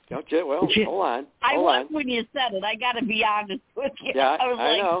 Well, hold on. I love when you said it. I got to be honest with you. Yeah, I was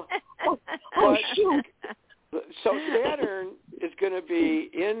know. Oh, shoot. So Saturn is going to be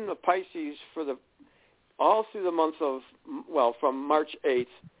in the Pisces all through the month of, from March 8th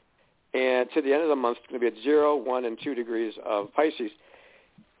and to the end of the month, it's going to be at 0, 1, and 2 degrees of Pisces.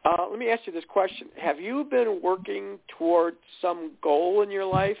 Let me ask you this question. Have you been working toward some goal in your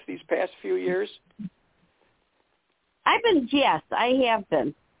life these past few years? Yes, I have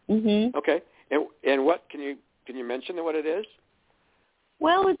been. Mm-hmm. Okay. And what, can you mention what it is?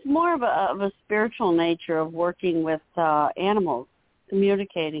 Well, it's more of a spiritual nature of working with animals,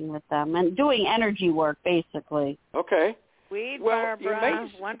 communicating with them, and doing energy work, basically. Okay. Sweet, Barbara.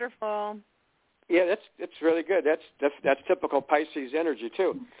 Wonderful. Yeah, that's really good. That's typical Pisces energy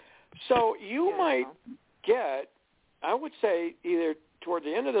too. So you might get, I would say, either toward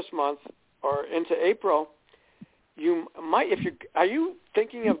the end of this month or into April, you might. Are you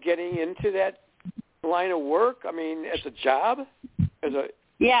thinking of getting into that line of work? I mean, as a job,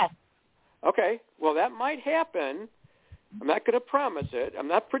 Yes. Okay. Well, that might happen. I'm not going to promise it.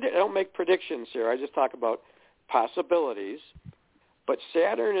 I don't make predictions here. I just talk about possibilities. But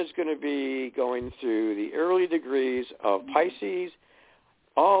Saturn is going to be going through the early degrees of Pisces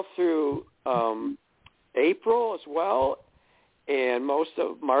all through April as well, and most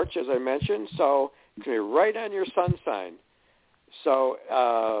of March, as I mentioned. So it's going to be right on your sun sign. So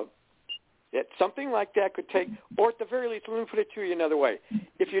something like that could take, or at the very least, let me put it to you another way.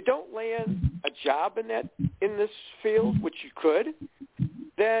 If you don't land a job in this field, which you could,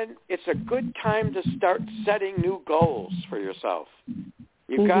 then it's a good time to start setting new goals for yourself.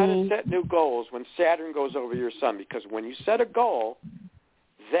 You've got to set new goals when Saturn goes over your sun, because when you set a goal,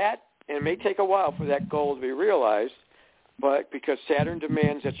 and it may take a while for that goal to be realized, but because Saturn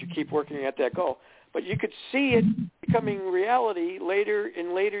demands that you keep working at that goal. But you could see it becoming reality later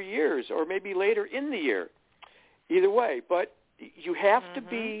in later years, or maybe later in the year. Either way, but you have to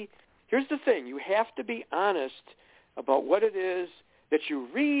be, here's the thing, you have to be honest about what it is that you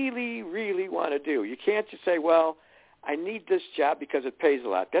really, really want to do. You can't just say, well, I need this job because it pays a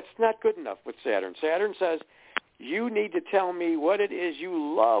lot. That's not good enough with Saturn. Saturn says, you need to tell me what it is you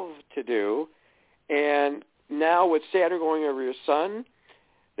love to do. And now with Saturn going over your sun,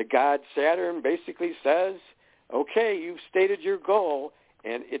 the god Saturn basically says, okay, you've stated your goal,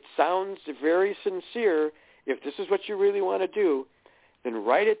 and it sounds very sincere. If this is what you really want to do, then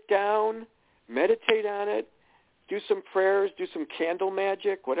write it down, meditate on it, do some prayers, do some candle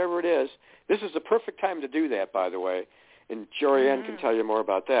magic, whatever it is. This is the perfect time to do that, by the way, and Jorianne can tell you more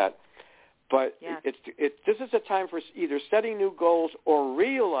about that. But this is a time for either setting new goals or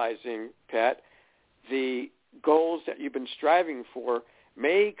realizing, Pat, the goals that you've been striving for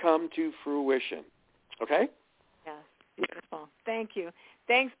may come to fruition. Okay? Yes, beautiful. Thank you.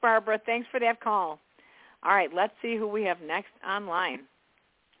 Thanks, Barbara. Thanks for that call. All right, let's see who we have next online.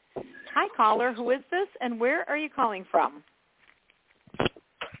 Hi, caller. Who is this, and where are you calling from?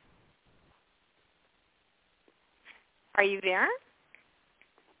 Are you there?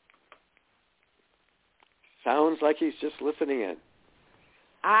 Sounds like he's just listening in.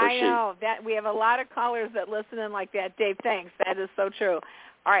 I know that we have a lot of callers that listen in like that. Dave, thanks. That is so true.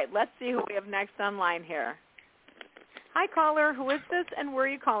 All right, let's see who we have next online here. Hi, caller. Who is this, and where are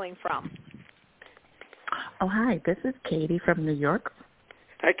you calling from? Oh, hi. This is Katie from New York.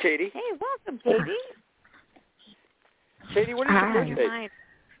 Hi, Katie. Hey, welcome, Katie. Katie, what is your birthday?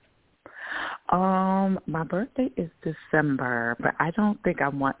 My birthday is December, but I don't think I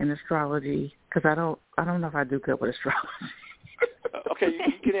want an astrology because I don't know if I do good with astrology. Okay,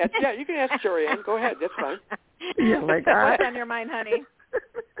 you can ask. Yeah, you can ask Jorianne. Go ahead. That's fine. Yeah, what's on your mind, honey?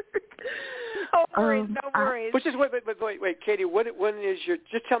 No worries. No worries. Wait, Katie. When is your?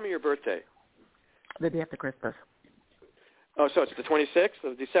 Just tell me your birthday. The day after Christmas. Oh, so it's the 26th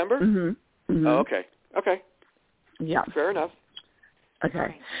of December? Mm-hmm. Oh, okay. Okay. Yeah. Fair enough.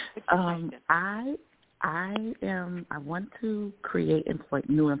 Okay. I want to create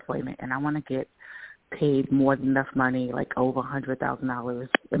new employment, and I want to get paid more than enough money, like over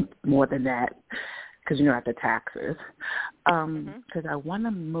 $100,000, more than that, because after taxes. Because I want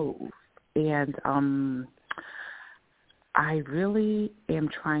to move, and I really am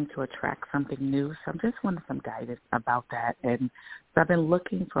trying to attract something new, so I'm just wanting some guidance about that. And so I've been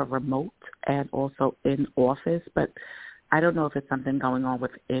looking for remote and also in office, but I don't know if it's something going on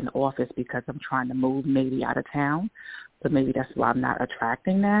with in office because I'm trying to move maybe out of town, but maybe that's why I'm not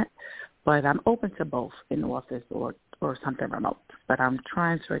attracting that. But I'm open to both in office or something remote. But I'm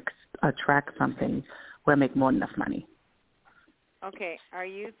trying to attract something where I make more than enough money. Okay. Are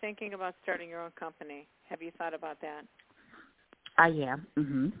you thinking about starting your own company? Have you thought about that? I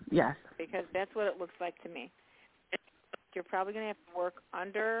am. Yes. Because that's what it looks like to me. You're probably going to have to work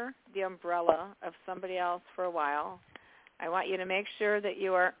under the umbrella of somebody else for a while. I want you to make sure that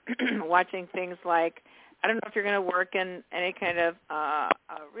you are watching things like, I don't know if you're going to work in any kind of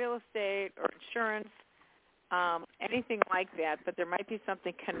real estate or insurance, anything like that, but there might be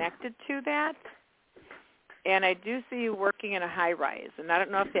something connected to that. And I do see you working in a high-rise, and I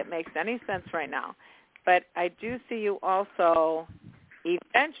don't know if that makes any sense right now, but I do see you also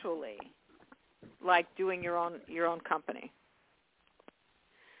eventually like doing your own company.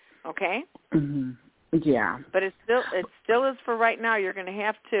 Okay? Mm-hmm. Yeah. But it still is for right now. You're going to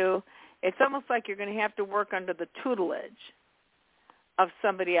have to. It's almost like you're going to have to work under the tutelage of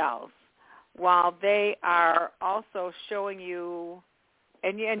somebody else while they are also showing you.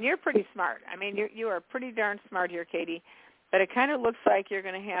 And you're pretty smart. I mean, you are pretty darn smart here, Katie. But it kind of looks like you're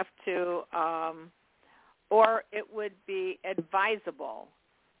going to have to, or it would be advisable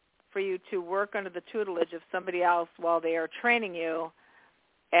for you to work under the tutelage of somebody else while they are training you,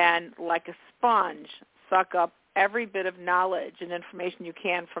 and like a sponge, suck up every bit of knowledge and information you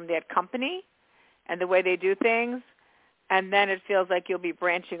can from that company and the way they do things, and then it feels like you'll be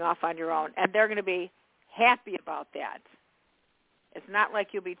branching off on your own. And they're going to be happy about that. It's not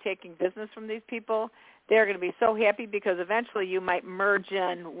like you'll be taking business from these people. They're going to be so happy because eventually you might merge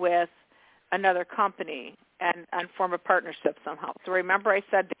in with another company and form a partnership somehow. So remember I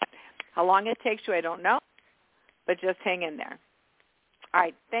said that. How long it takes you, I don't know, but just hang in there. All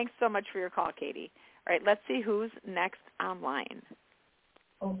right, thanks so much for your call, Katie. All right, let's see who's next online.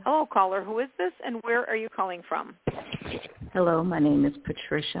 Oh. Hello, caller. Who is this, and where are you calling from? Hello, my name is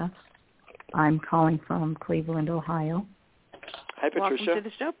Patricia. I'm calling from Cleveland, Ohio. Hi, Patricia. Welcome to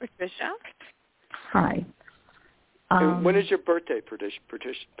the show, Patricia. Hi. When is your birthday,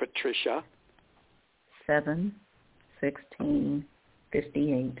 Patricia?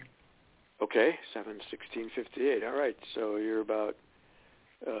 7/16/58. Okay, 7/16/58. All right, so you're about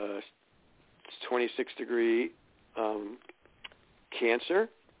 26-degree Cancer.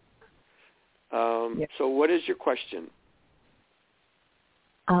 Yes. So what is your question?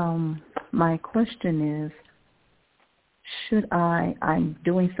 My question is, I'm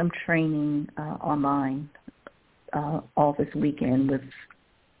doing some training online all this weekend with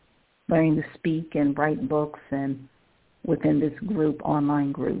learning to speak and write books and within this group,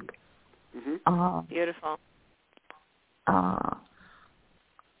 online group. Mm-hmm. Beautiful.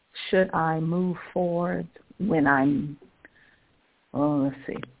 Should I move forward when let's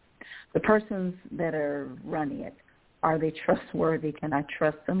see, the persons that are running it, are they trustworthy? Can I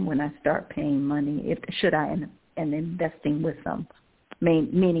trust them when I start paying money? Should I and investing with them,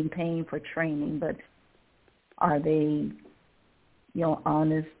 meaning paying for training, but are they,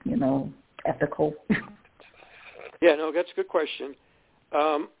 honest, ethical? Yeah, no, that's a good question.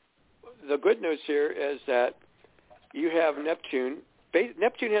 The good news here is that you have Neptune.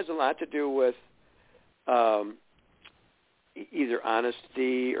 Neptune has a lot to do with either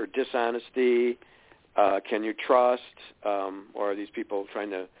honesty or dishonesty. Can you trust, or are these people trying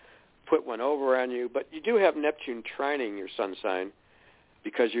to put one over on you? But you do have Neptune trining your sun sign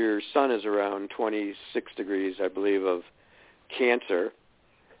because your sun is around 26 degrees, I believe, of Cancer.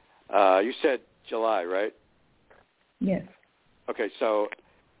 You said July, right? Yes. Okay, so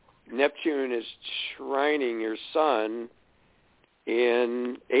Neptune is trining your sun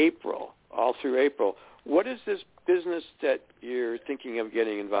in April, all through April. What is this business that you're thinking of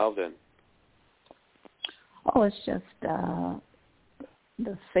getting involved in? Oh, it's just the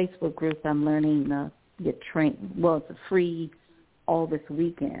Facebook group I'm learning to get trained. Well, it's free all this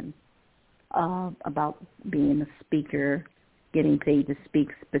weekend about being a speaker, getting paid to speak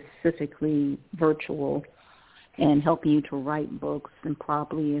specifically virtual, and helping you to write books. And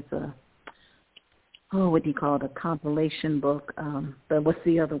probably it's what do you call it, a compilation book. But what's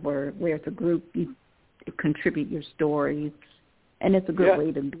the other word? Where it's a group, you contribute your stories, and it's a good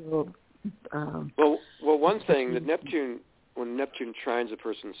way to build. Well, one thing that when Neptune trines a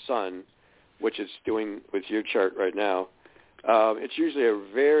person's sun, which it's doing with your chart right now, it's usually a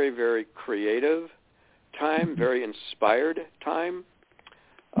very, very creative time, very inspired time.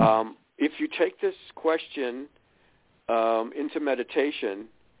 If you take this question into meditation,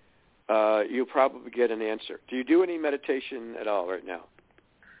 you'll probably get an answer. Do you do any meditation at all right now?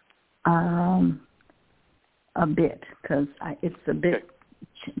 A bit, because it's a bit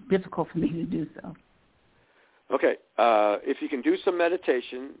difficult for me to do so. Okay. If you can do some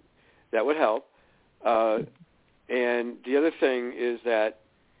meditation, that would help. And the other thing is that,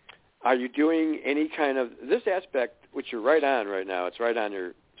 are you doing any kind of, this aspect, which you're right on right now, it's right on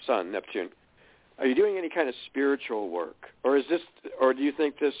your sun, Neptune, Are you doing any kind of spiritual work, or do you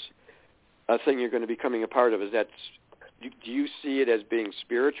think this thing you're going to be becoming a part of do you see it as being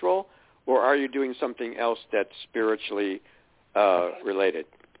spiritual, or are you doing something else that's spiritually related?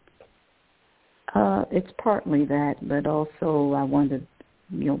 It's partly that, but also I want to,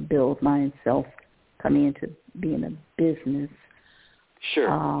 build myself coming into being a business.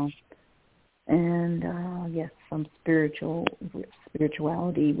 Sure. Yes, some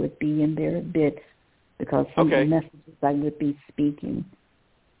spirituality would be in there a bit because some of the messages I would be speaking.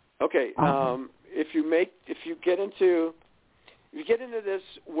 Okay. If you get into this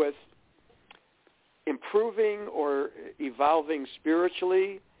with improving or evolving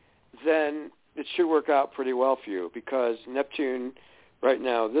spiritually, then it should work out pretty well for you, because Neptune right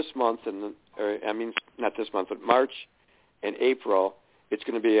now this month, not this month, but March and April, it's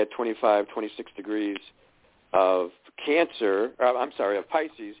going to be at 25, 26 degrees of of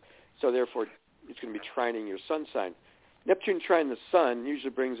Pisces, so therefore it's going to be trining your sun sign. Neptune trine the sun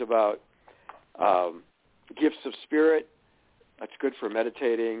usually brings about gifts of spirit. It's good for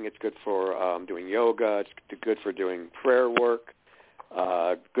meditating. It's good for doing yoga. It's good for doing prayer work.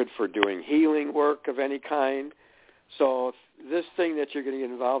 Good for doing healing work of any kind. So if this thing that you're going to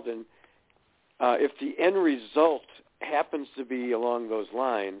get involved in, if the end result happens to be along those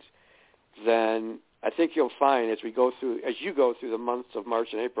lines, then I think you'll find as you go through the months of March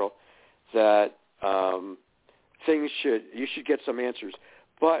and April that you should get some answers.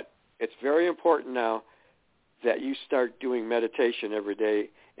 But it's very important now that you start doing meditation every day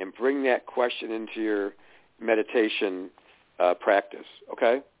and bring that question into your meditation practice.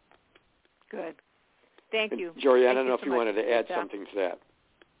 Okay? Good. Thank you. Jorianne, I don't know if you wanted to add something to that.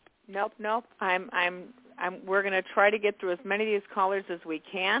 Nope. We're going to try to get through as many of these callers as we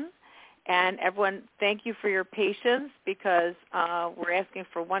can. And everyone, thank you for your patience, because we're asking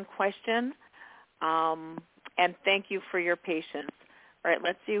for one question. And thank you for your patience. All right,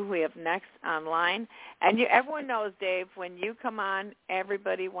 let's see who we have next online. And everyone knows, Dave, when you come on,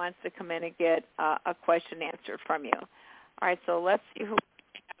 everybody wants to come in and get a question answered from you. All right, so let's see who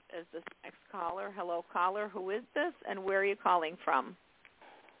is this next caller. Hello, caller. Who is this, and where are you calling from?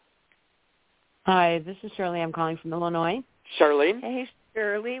 Hi, this is Shirley. I'm calling from Illinois. Charlene? Hey,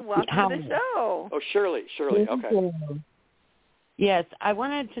 Shirley. Welcome to the show. Oh, Shirley. Okay. Yes, I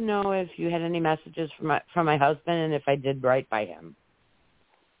wanted to know if you had any messages from my husband and if I did right by him.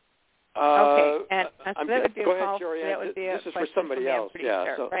 Okay, and that would be go a call. ahead, Jorianne. That would be this is for somebody else. Yeah.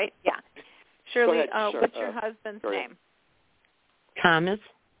 Sure, so, right? Yeah. Shirley, ahead, what's your husband's name? Thomas.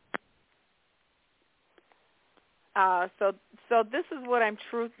 So this is what I'm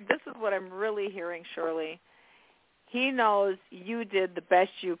really hearing, Shirley. He knows you did the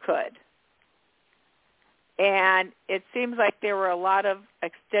best you could. And it seems like there were a lot of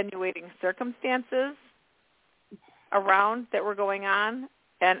extenuating circumstances around that were going on.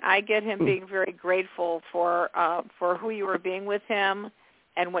 And I get him being very grateful for who you were being with him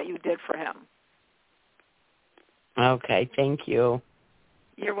and what you did for him. Okay, thank you.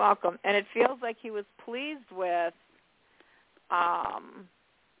 You're welcome. And it feels like he was pleased with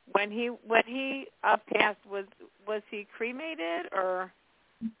when he passed. Was he cremated or?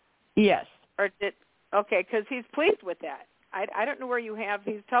 Yes. Or okay, because he's pleased with that. I don't know where you have.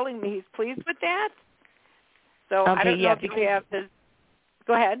 He's telling me he's pleased with that. So okay, I don't know if you have his.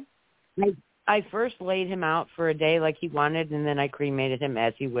 Go ahead. I first laid him out for a day like he wanted, and then I cremated him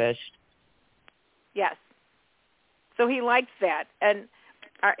as he wished. Yes. So he likes that. And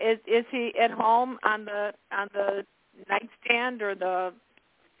is he at home on the nightstand or the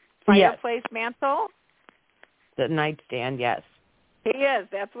fireplace mantle? The nightstand, yes. He is.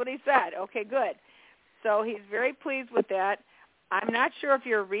 That's what he said. Okay, good. So he's very pleased with that. I'm not sure if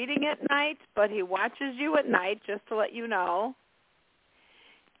you're reading at night, but he watches you at night, just to let you know.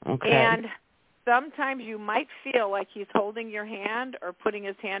 Okay. And sometimes you might feel like he's holding your hand or putting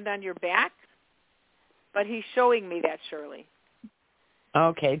his hand on your back, but he's showing me that, Shirley.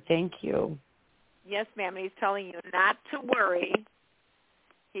 Okay, thank you. Yes, ma'am, and he's telling you not to worry.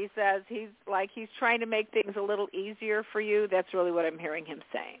 He says he's trying to make things a little easier for you. That's really what I'm hearing him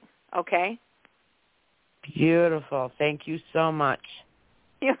saying. Okay? Beautiful. Thank you so much.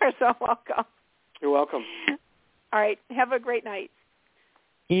 You are so welcome. You're welcome. All right. Have a great night.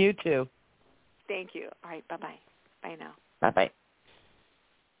 You too. Thank you. All right. Bye-bye. Bye now. Bye-bye.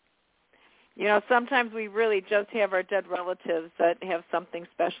 Sometimes we really just have our dead relatives that have something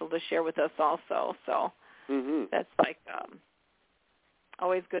special to share with us also. So that's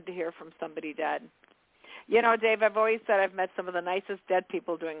always good to hear from somebody dead. Dave, I've always said I've met some of the nicest dead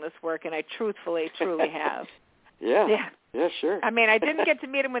people doing this work, and I truly have. Yeah. Yeah, sure. I mean, I didn't get to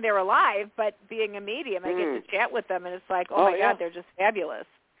meet them when they were alive, but being a medium, I get to chat with them, and it's like, oh my God, they're just fabulous.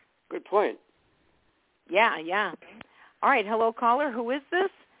 Good point. Yeah, yeah. All right, hello, caller. Who is this,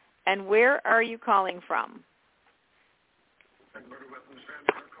 and where are you calling from?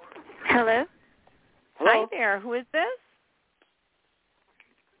 Hello. Hi there. Who is this?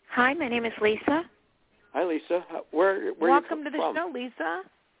 Hi, my name is Lisa. Hi, Lisa. Where Welcome you to the from? show, Lisa.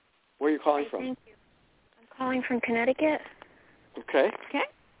 Where are you calling from? Thank you. I'm calling from Connecticut. Okay.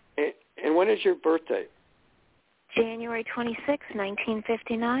 Okay. And when is your birthday? January 26,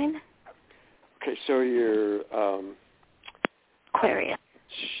 1959. Okay, so you're Aquarius.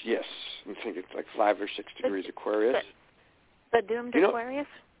 Yes, I'm thinking it's like 5 or 6 degrees Aquarius. The doomed Aquarius?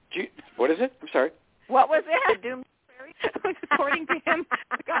 What is it? I'm sorry. What was it? The doomed Aquarius. According to him,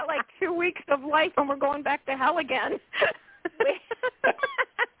 I got like 2 weeks of life and we're going back to hell again.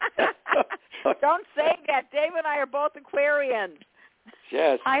 Don't say that. Dave and I are both Aquarians.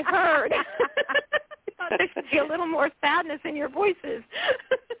 Yes. I heard. I thought there should be a little more sadness in your voices.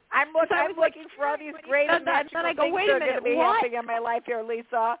 I'm looking for all these great and magical things that are going to be happening in my life here, Lisa.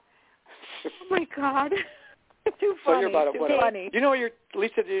 Oh, my God. Too funny. So you're about too funny.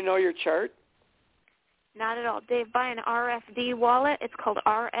 Lisa, do you know your chart? Not at all. Dave, buy an RFD wallet. It's called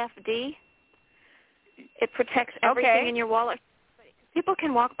RFD. It protects everything in your wallet. People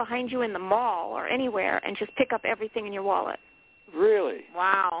can walk behind you in the mall or anywhere and just pick up everything in your wallet. Really?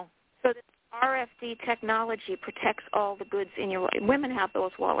 Wow. So this RFD technology protects all the goods in your wallet. Women have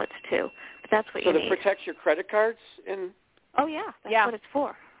those wallets, too. But that's what you need. So it protects your credit cards? Oh, yeah. That's what it's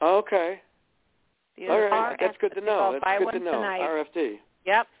for. Okay. All right. That's good to know. Buy That's one good to know. tonight. RFD.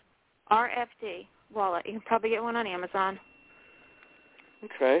 Yep. RFD wallet. You can probably get one on Amazon.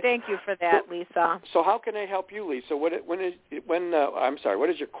 Okay. Thank you for that, Lisa. So how can I help you, Lisa? I'm sorry.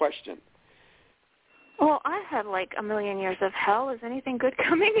 What is your question? Well, I had like a million years of hell. Is anything good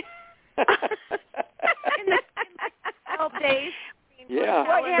coming? In the 12 days. Yeah.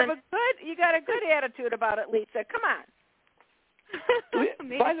 Well, you got a good attitude about it, Lisa. Come on.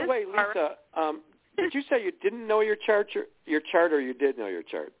 By the way, Lisa, did you say you didn't know your chart, or you did know your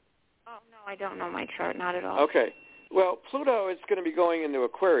chart? Oh, no, I don't know my chart, not at all. Okay. Well, Pluto is going to be going into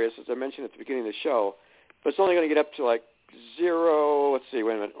Aquarius, as I mentioned at the beginning of the show, but it's only going to get up to like 0, let's see,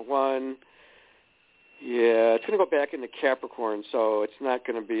 wait a minute, 1. Yeah, it's going to go back into Capricorn, so it's not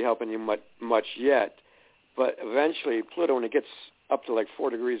going to be helping you much yet. But eventually, Pluto, when it gets up to like 4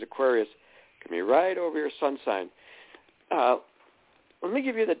 degrees Aquarius, can be right over your sun sign. Let me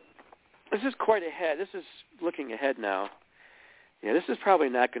give you this is quite ahead. This is looking ahead now. Yeah, this is probably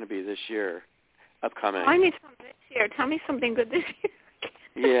not going to be this year upcoming. I need something this year. Tell me something good this year.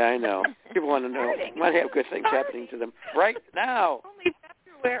 Yeah, I know. People want to know. Might have good things happening to them right now. Only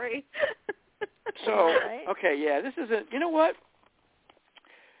February. So, okay, yeah, this isn't, you know what?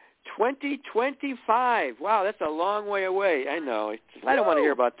 2025. Wow, that's a long way away. I know. I don't want to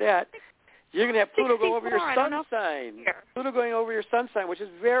hear about that. You're going to have Pluto go over your sun sign. Pluto going over your sun sign, which is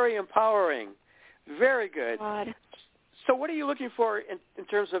very empowering. Very good. God. So what are you looking for in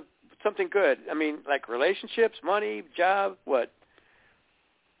terms of something good? I mean, like relationships, money, job, what?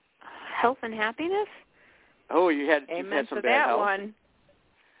 Health and happiness. Oh, you've had some bad health. One.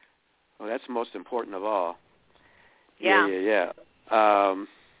 Oh, that's the most important of all. Yeah.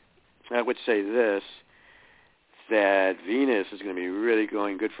 I would say this, that Venus is going to be really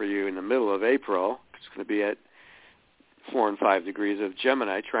going good for you in the middle of April. It's going to be at 4 and 5 degrees of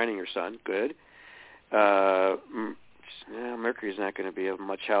Gemini, trining your sun. Good. Mercury's not going to be of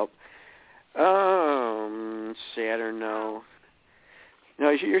much help. Saturn, no. No,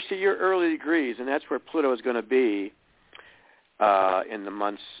 you're early degrees, and that's where Pluto is going to be in the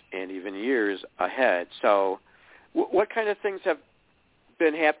months and even years ahead. So what kind of things have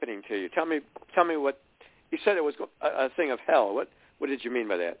been happening to you? Tell me what you said. It was a thing of hell. What did you mean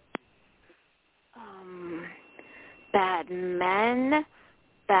by that? Bad men,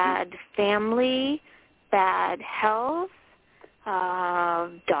 bad family, bad health.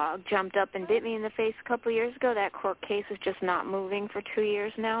 Dog jumped up and bit me in the face a couple of years ago. That court case is just not moving for 2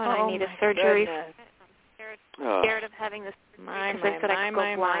 years now, and I need a surgery. I'm scared of having this because they said I could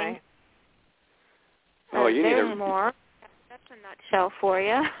go blind. You need more. That's a nutshell for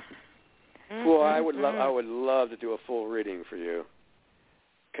you. Well, I would love to do a full reading for you.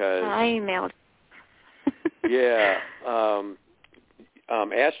 Cause, I emailed. Yeah.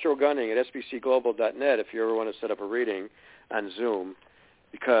 Astrogunning at sbcglobal.net if you ever want to set up a reading on Zoom,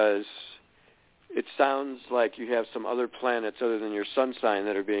 because it sounds like you have some other planets other than your sun sign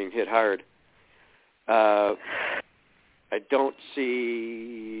that are being hit hard. I don't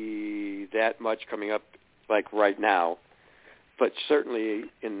see that much coming up like right now. but certainly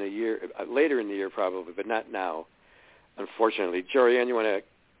in the year, later in the year probably, but not now, unfortunately. Jorianne, you want to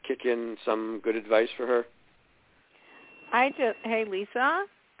kick in some good advice for her? Hey, Lisa.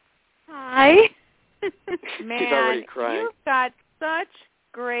 Hi. Man, she's already crying. You've got such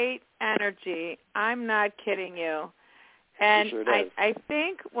great energy. I'm not kidding you. And sure does. I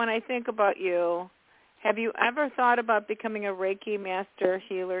think when I think about you, have you ever thought about becoming a Reiki master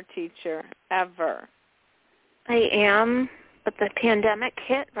healer teacher? Ever? I am, but the pandemic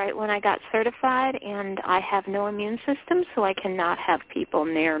hit right when I got certified, and I have no immune system, so I cannot have people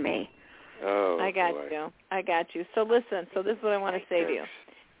near me. Oh, I got boy. you. I got you. So listen, this is what I want to say to you.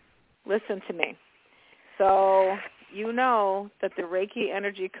 Listen to me. So you know that the Reiki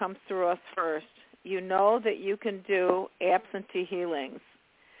energy comes through us first. You know that you can do absentee healings.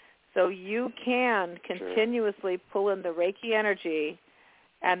 So you can continuously pull in the Reiki energy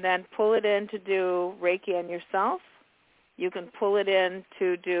and then pull it in to do Reiki on yourself. You can pull it in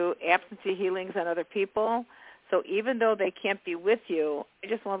to do absentee healings on other people. So even though they can't be with you, I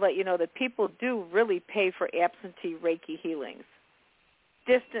just want to let you know that people do really pay for absentee Reiki healings,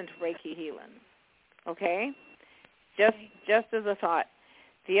 distant Reiki healings, okay? Just as a thought.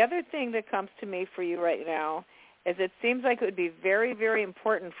 The other thing that comes to me for you right now is it seems like it would be very, very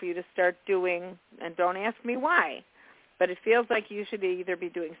important for you to start doing, and don't ask me why, but it feels like you should either be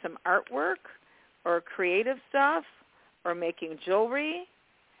doing some artwork or creative stuff or making jewelry,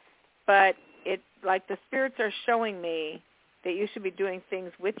 but it like the spirits are showing me that you should be doing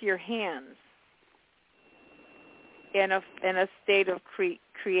things with your hands in a state of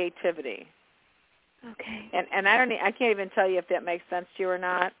creativity. Okay. And I can't even tell you if that makes sense to you or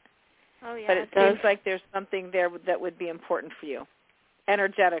not. Oh yeah. But it seems like there's something there that would be important for you,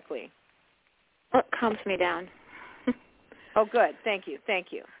 energetically. It calms me down. Oh, good. Thank you.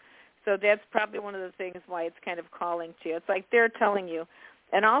 So that's probably one of the things why it's kind of calling to you. It's like they're telling you.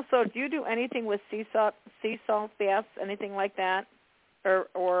 And also, do you do anything with sea salt baths, anything like that, or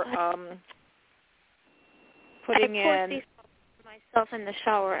putting I pour in? sea salt myself in the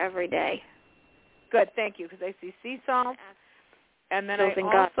shower every day. Good, thank you, because I see sea salt, and then I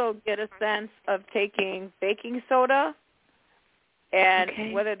also get a sense of taking baking soda,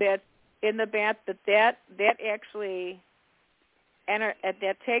 and whether that's in the bath, that actually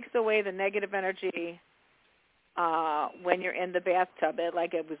that takes away the negative energy when you're in the bathtub. It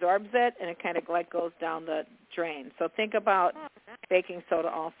absorbs it, and it kind of goes down the drain. So think about baking soda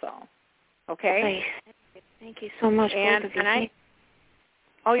also. Okay? Thank you so much.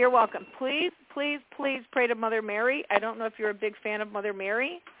 Oh, you're welcome. Please, please, please pray to Mother Mary. I don't know if you're a big fan of Mother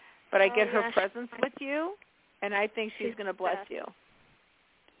Mary, but I get her presence with you, and I think she's going to bless you.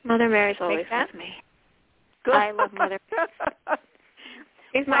 Mother Mary's always with me. Good. I love Mother Mary.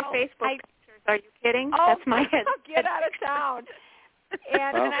 Here's my Facebook pictures. Are you kidding? Oh, that's my head. Get out of town.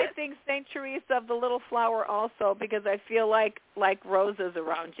 And I think St. Teresa of the Little Flower also, because I feel like roses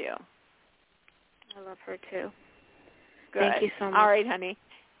around you. I love her too. Good. Thank you so much. All right, honey.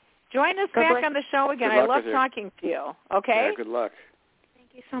 Join us back on the show again. I love talking to you. Okay? Yeah, good luck.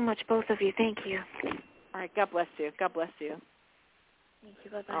 Thank you so much, both of you. Thank you. All right. God bless you. God bless you. Thank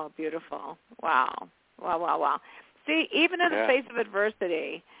you. Bye-bye. Oh, beautiful. Wow. Wow. See, even in the face of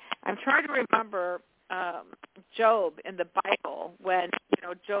adversity, I'm trying to remember Job in the Bible when,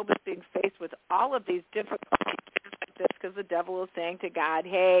 Job is being faced with all of these difficulties like this because the devil was saying to God,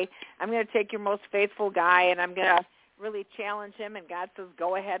 hey, I'm going to take your most faithful guy and I'm going to really challenge him, and God says,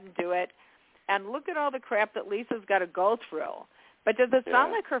 go ahead and do it. And look at all the crap that Lisa's got to go through. But does it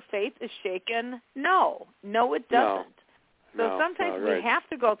sound like her faith is shaken? No, it doesn't. So sometimes we have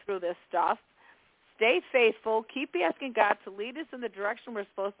to go through this stuff. Stay faithful. Keep asking God to lead us in the direction we're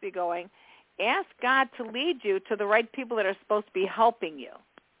supposed to be going. Ask God to lead you to the right people that are supposed to be helping you.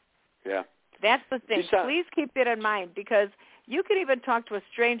 Yeah. That's the thing. Please keep that in mind, because you could even talk to a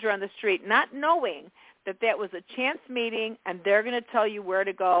stranger on the street not knowing that was a chance meeting, and they're going to tell you where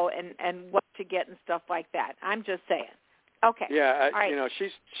to go and what to get and stuff like that. I'm just saying. Okay. Yeah, all right.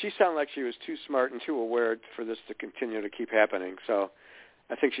 She sounded like she was too smart and too aware for this to continue to keep happening. So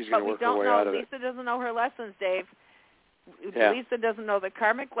I think she's going to work her way out of it. Lisa doesn't know her lessons, Dave. Yeah. Lisa doesn't know the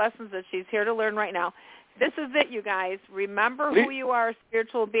karmic lessons that she's here to learn right now. This is it, you guys. Remember who you are,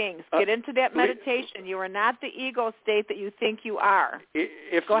 spiritual beings. Get into that meditation. You are not the ego state that you think you are.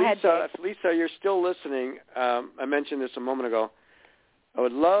 Go ahead, Dave. If Lisa, you're still listening, I mentioned this a moment ago, I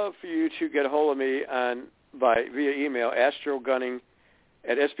would love for you to get a hold of me via email,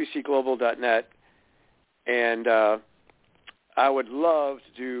 astrogunning@sbcglobal.net, and I would love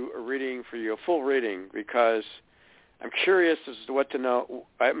to do a reading for you, a full reading, because I'm curious as to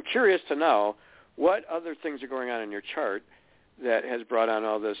I'm curious to know what other things are going on in your chart that has brought on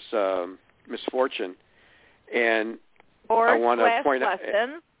all this misfortune, and or I want to point out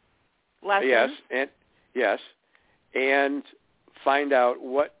lessons. Yes, and find out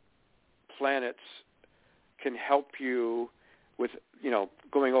what planets can help you with,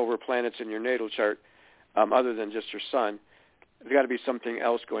 going over planets in your natal chart, other than just your sun. There's got to be something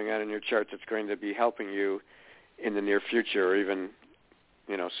else going on in your chart that's going to be helping you in the near future, or even,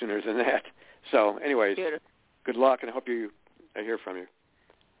 sooner than that. So, anyways, beautiful. Good luck, and I hope I hear from you.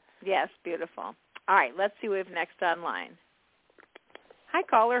 Yes, beautiful. All right, let's see who we have next online. Hi,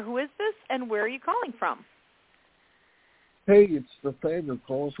 caller. Who is this, and where are you calling from? Hey, it's Nathaniel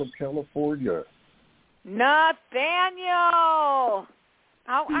calling from California. Nathaniel!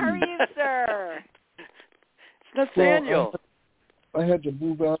 How are you, sir? It's Nathaniel. Well, I had to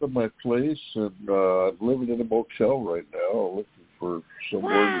move out of my place, and I'm living in a motel right now, looking for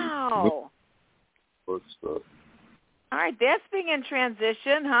somewhere to live. All right, that's being in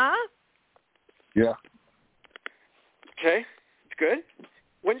transition, huh? Yeah. Okay, good.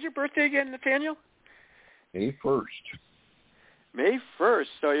 When's your birthday again, Nathaniel? May 1st. May 1st,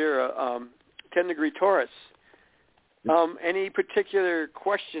 so you're a 10-degree Taurus. Any particular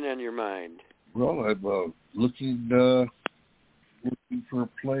question on your mind? Well, I'm looking for a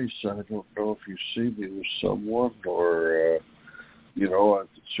place. I don't know if you see me with someone, or, I'm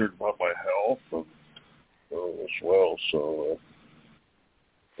concerned about my health as well, so...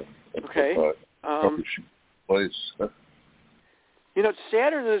 okay. Place.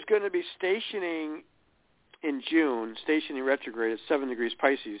 Saturn is going to be stationing in June, stationing retrograde at 7 degrees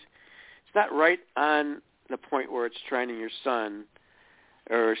Pisces. It's not right on the point where it's trining your sun,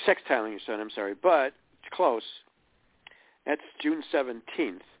 or sextiling your sun, I'm sorry, but it's close. That's June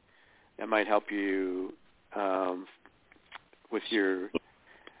 17th. That might help you with your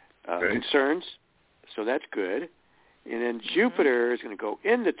concerns, so that's good. And then Jupiter is going to go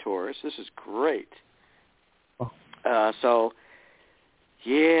into Taurus. This is great. So,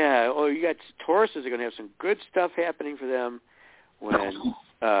 yeah, you got Tauruses are going to have some good stuff happening for them when,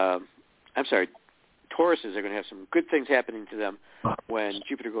 Tauruses are going to have some good things happening to them when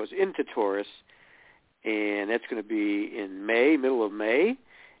Jupiter goes into Taurus, and that's going to be in May, middle of May,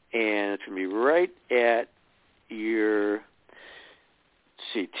 and it's going to be right at your,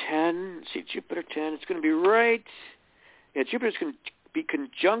 Jupiter 10, it's going to be right, Jupiter's going to be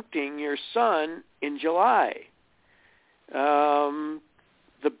conjuncting your sun in July. The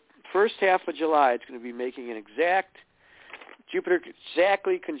first half of July, it's going to be making Jupiter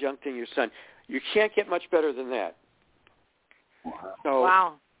exactly conjuncting your sun. You can't get much better than that.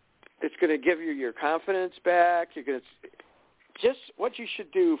 So it's going to give you your confidence back. You're going to just what you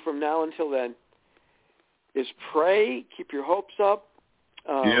should do from now until then is pray, keep your hopes up.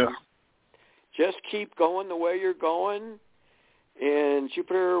 Just keep going the way you're going, and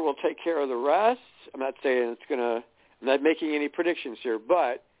Jupiter will take care of the rest. I'm not saying I'm not making any predictions here,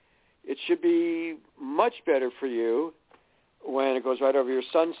 but it should be much better for you when it goes right over your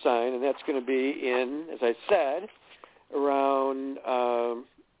sun sign, and that's going to be in, as I said, around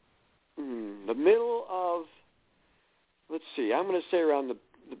the middle of, I'm going to say around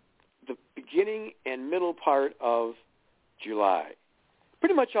the beginning and middle part of July.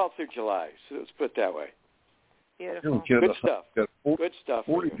 Pretty much all through July, so let's put it that way. Beautiful. Good stuff. Good stuff.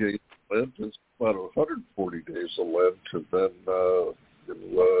 40 days Lent is about 140 days of Lent, and then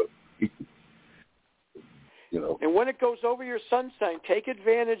And when it goes over your sun sign, take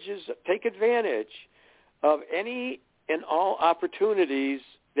advantage of any and all opportunities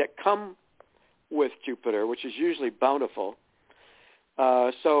that come with Jupiter, which is usually bountiful.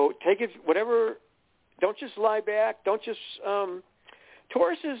 So take it, whatever. Don't just lie back. Don't just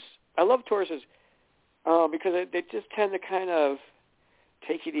Tauruses. I love Tauruses because they just tend to kind of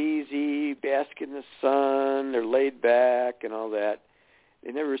take it easy, bask in the sun. They're laid back and all that.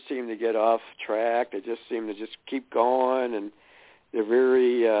 They never seem to get off track. They just seem to just keep going, and they're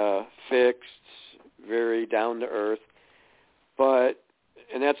very fixed, very down to earth.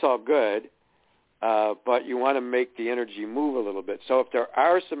 And that's all good. But you want to make the energy move a little bit. So if there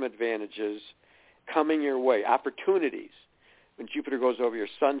are some advantages coming your way, opportunities, when Jupiter goes over your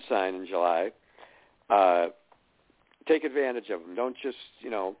sun sign in July, take advantage of them. Don't just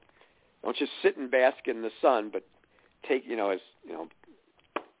sit and bask in the sun, but take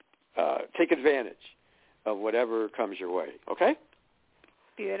advantage of whatever comes your way. Okay?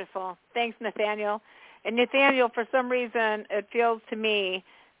 Beautiful. Thanks, Nathaniel. And Nathaniel, for some reason, it feels to me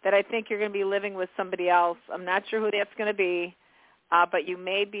that I think you're going to be living with somebody else. I'm not sure who that's going to be, but you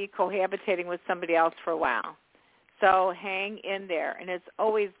may be cohabitating with somebody else for a while. So hang in there. And it's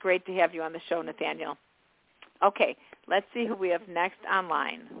always great to have you on the show, Nathaniel. Okay, Let's see who we have next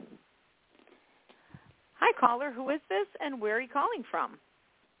online. Hi, caller. Who is this, and where are you calling from?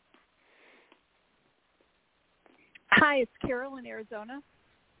 Hi, it's Carol in Arizona.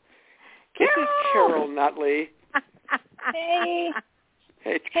 This is Carol Nutley. Hey.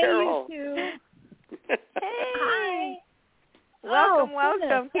 Hey, Carol. Hey, you two. Hey. Hi.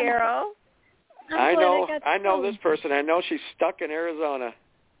 Welcome, Carol. I know this person. I know she's stuck in Arizona.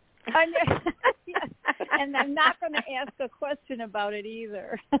 And I'm not going to ask a question about it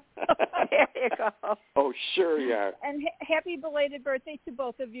either. There you go. Oh, sure you are. And happy belated birthday to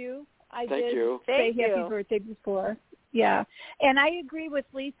both of you. I Thank did you. say happy birthday before. Yeah. And I agree with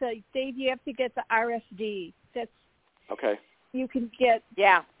Lisa. Dave, you have to get the RFD. That's okay. You can get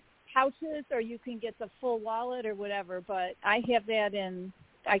pouches or you can get the full wallet or whatever, but I have that and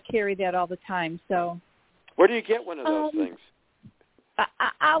I carry that all the time. So where do you get one of those things?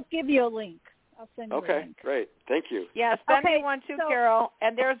 I'll give you a link. I'll send you a link. Okay, great. Thank you. Yeah, send me one too, Carol.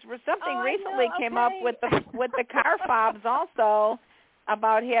 And there's something recently came up with the car fobs also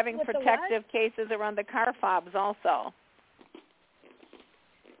about having with protective cases around the car fobs also.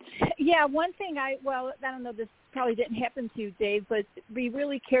 Yeah, one thing I don't know, this probably didn't happen to you, Dave, but be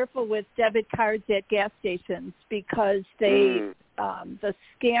really careful with debit cards at gas stations because the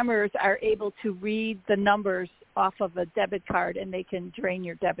scammers are able to read the numbers off of a debit card and they can drain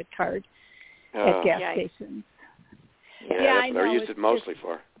your debit card at gas stations. Yeah, that's what I use it mostly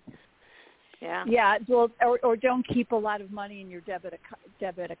for. Yeah. Yeah, well, or don't keep a lot of money in your debit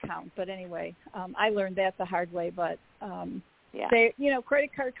account. But anyway, I learned that the hard way. But they,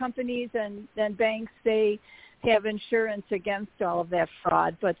 credit card companies and banks, they have insurance against all of that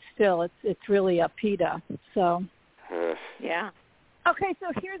fraud. But still, it's really a PETA. So. Yeah. Okay,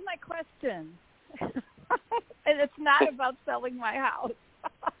 so here's my question, and it's not about selling my house.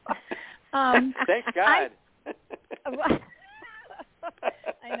 Thank God.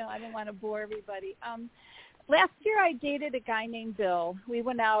 I know, I don't want to bore everybody. Last year I dated a guy named Bill. We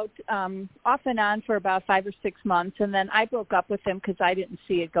went out off and on for about 5 or 6 months, and then I broke up with him because I didn't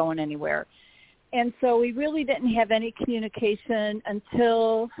see it going anywhere. And so we really didn't have any communication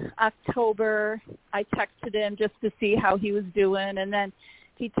until October. I texted him just to see how he was doing, and then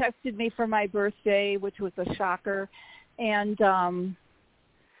he texted me for my birthday, which was a shocker. And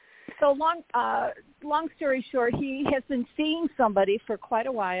so long story short, he has been seeing somebody for quite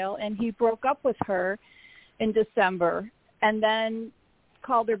a while, and he broke up with her in December and then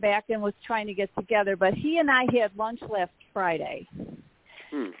called her back and was trying to get together. But he and I had lunch last Friday.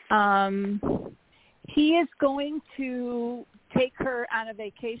 He is going to take her on a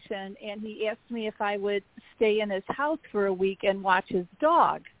vacation, and he asked me if I would stay in his house for a week and watch his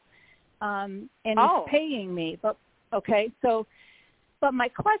dog. And he's paying me. But my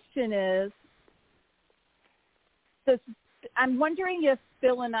question is, I'm wondering if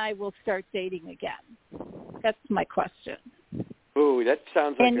Bill and I will start dating again. That's my question. Ooh, that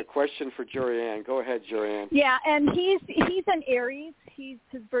sounds like a question for Jorianne. Go ahead, Jorianne. Yeah, and he's an Aries.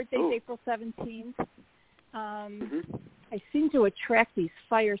 His birthday's April 17th. I seem to attract these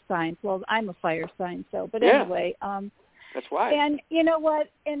fire signs. Well, I'm a fire sign, but anyway. That's why. And you know what?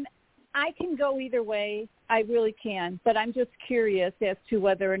 And I can go either way. I really can. But I'm just curious as to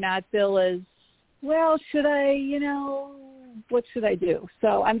whether or not Bill is, well, should I, what should I do?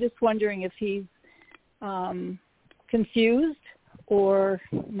 So I'm just wondering if he's confused or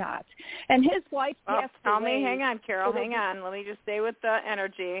not. And his wife passed away. Hang on, Carol. Hang on. Let me just stay with the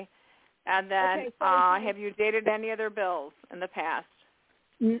energy. And then have you dated any other Bills in the past?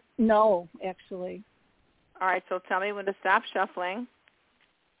 No, actually. All right, so tell me when to stop shuffling.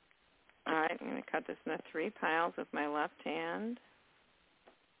 All right, I'm going to cut this into 3 piles with my left hand.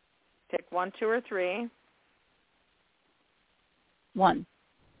 Pick 1, 2, or 3. 1.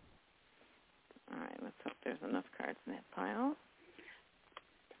 All right, let's hope there's enough cards in that pile.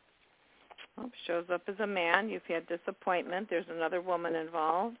 Shows up as a man. You've had disappointment. There's another woman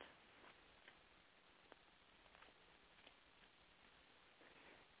involved.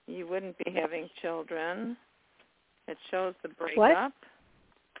 You wouldn't be having children. It shows the breakup. What?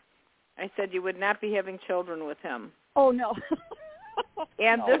 I said you would not be having children with him. Oh, no.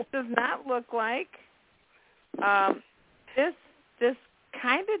 And this does not look like, this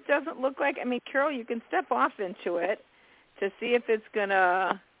kind of doesn't look like, Carol, you can step off into it to see if it's going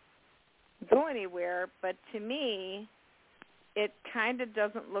to go anywhere, but to me, it kind of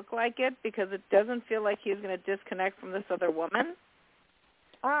doesn't look like it because it doesn't feel like he's going to disconnect from this other woman.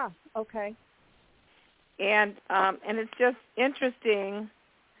 Ah, okay. And it's just interesting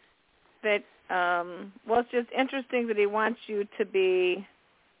that it's just interesting that he wants you to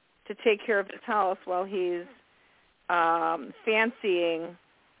take care of his house while he's fancying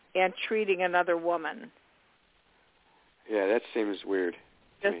and treating another woman. Yeah, that seems weird.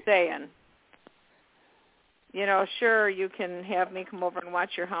 Just saying. You know, sure, you can have me come over and watch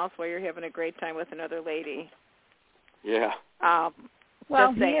your house while you're having a great time with another lady. Yeah.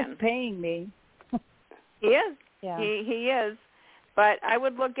 Well, he is paying me. He is. Yeah. He is. But I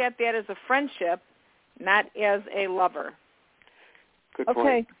would look at that as a friendship, not as a lover. Good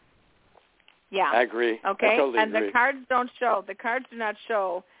point. Yeah. I agree. Okay. I totally and agree. The cards don't show. The cards do not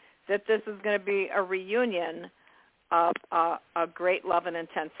show that this is going to be a reunion of a great love and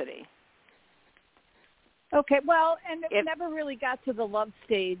intensity. Okay. Well, and it never really got to the love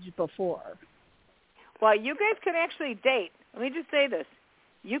stage before. Well, you guys could actually date. Let me just say this.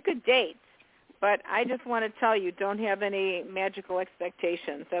 You could date, but I just want to tell you, don't have any magical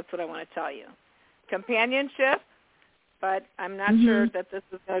expectations. That's what I want to tell you. Companionship, but I'm not sure that this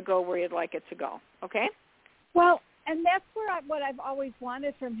is going to go where you'd like it to go. Okay? Well, and that's what I've always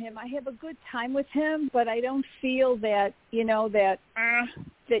wanted from him. I have a good time with him, but I don't feel that, you know, that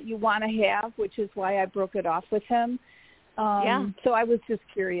you want to have, which is why I broke it off with him. So I was just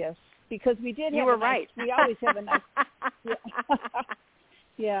curious because we did. You were right. We always have a nice.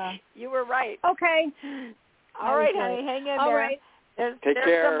 Yeah. You were right. Okay. All right, honey. Hang in All there. right. There's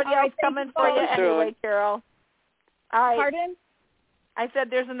care. somebody else coming for you anyway, Carol. All right. Pardon? I said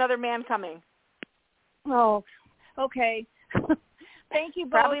there's another man coming. Oh, okay. Thank you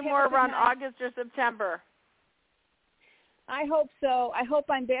both. Probably more around August or September. I hope so. I hope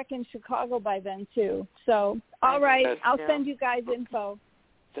I'm back in Chicago by then, too. So, all right. I'll send you guys info.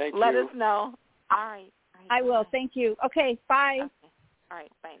 Thank you. Let us know. All right. I will. Thank you. Okay, bye. Okay. All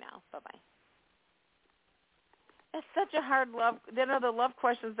right, bye now. Bye-bye. It's such a hard love. You know, the love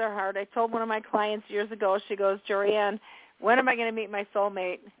questions are hard. I told one of my clients years ago, she goes, Jorianne, when am I going to meet my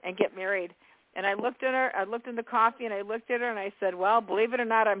soulmate and get married? And I looked at her, I looked in the coffee, and I looked at her, and I said, well, believe it or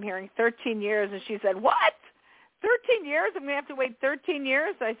not, I'm hearing 13 years. And she said, what? 13 years? I'm going to have to wait 13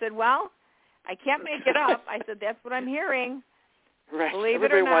 years? I said, well, I can't make it up. I said, that's what I'm hearing. Right. Believe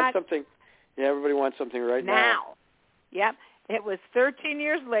everybody it or not. Wants something. Yeah, everybody wants something right now. Yep. It was 13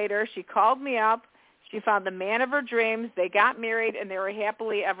 years later. She called me up. She found the man of her dreams. They got married, and they were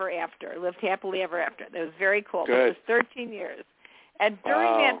happily ever after, lived happily ever after. That was very cool. Good. It was 13 years. And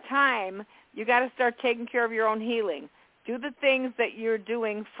during that time, you got to start taking care of your own healing. Do the things that you're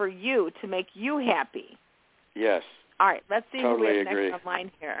doing for you to make you happy. Yes. All right. Let's see who we have agree. next on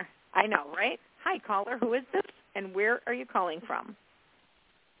line here. I know, right? Hi, caller. Who is this, and where are you calling from?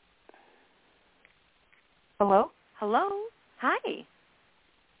 Hello? Hello? Hi.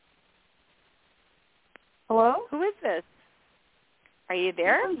 Hello? Who is this? Are you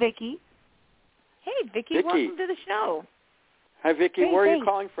there? I'm Vicki. Hey, Vicki. Welcome to the show. Hi, Vicki. Hey, Where are you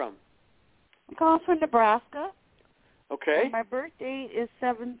calling from? I'm calling from Nebraska. Okay. And my birth date is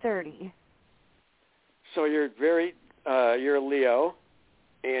 7/30. So you're you're a Leo,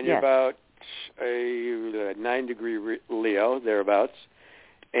 and you're about a 9-degree Leo, thereabouts.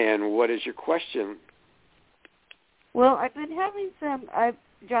 And what is your question? Well, I've been having some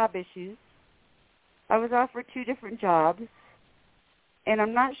job issues. I was offered 2 different jobs, and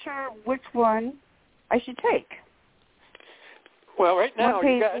I'm not sure which one I should take. Well, right now one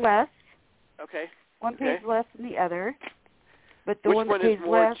pays less. Okay. One pays less than the other, but the which one that pays is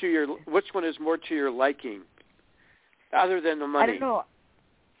more less. Which one is more to your liking, other than the money? I don't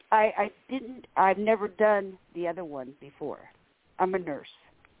know. I've never done the other one before. I'm a nurse.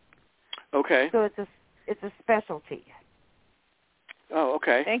 Okay. So it's a specialty. Oh,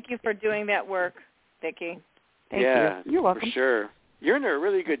 okay. Thank you for doing that work, Vicki. Thank you. You're welcome. For sure. You're in a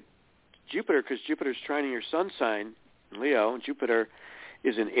really good Jupiter because Jupiter's trining your sun sign, Leo. Jupiter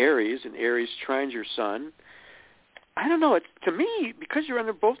is in Aries, and Aries trines your sun. I don't know. To me, because you're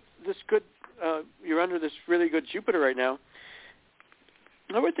under you're under this really good Jupiter right now,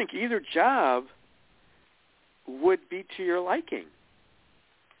 I would think either job would be to your liking.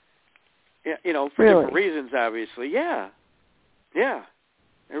 Yeah, for different reasons, obviously. Yeah, I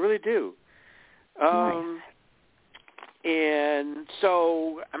really do. Nice. And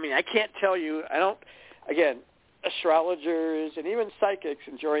so, I can't tell you. I don't. Again, astrologers and even psychics,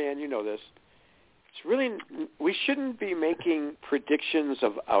 and Jorianne, you know this. It's really we shouldn't be making predictions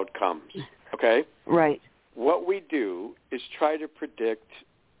of outcomes. Okay. Right. What we do is try to predict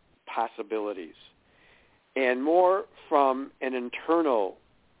possibilities, and more from an internal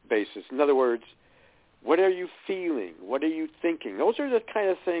basis. In other words, what are you feeling? What are you thinking? Those are the kind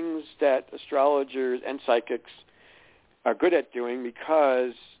of things that astrologers and psychics are good at doing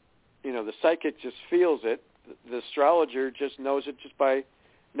because, the psychic just feels it. The astrologer just knows it just by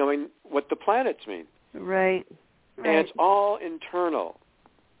knowing what the planets mean. Right. and it's all internal.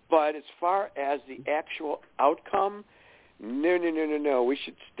 But as far as the actual outcome, no.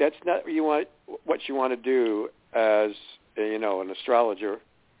 That's not what you want to do as an astrologer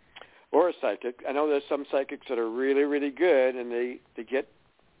or a psychic. I know there's some psychics that are really, really good, and they get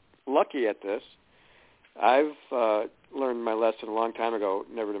lucky at this. I've learned my lesson a long time ago,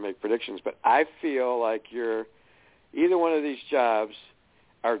 never to make predictions, but I feel like either one of these jobs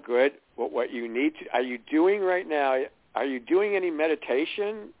are good. What you need to, are you doing right now? Are you doing any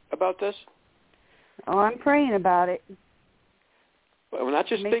meditation about this? Oh, I'm praying about it. Well, I'm not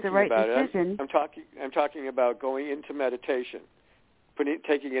just thinking about it. I'm talking about going into meditation,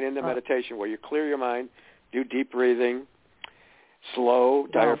 taking it into meditation, where you clear your mind, do deep breathing, slow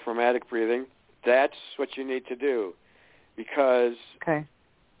diaphragmatic breathing. That's what you need to do, because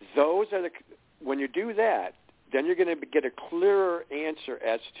those are when you do that, then you're going to get a clearer answer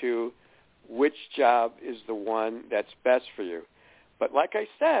as to which job is the one that's best for you. But like I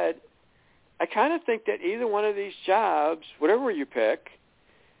said, I kind of think that either one of these jobs, whatever you pick,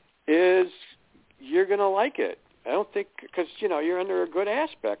 you're going to like it. I don't think, because, you're under a good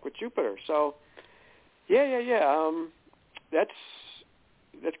aspect with Jupiter. So, that's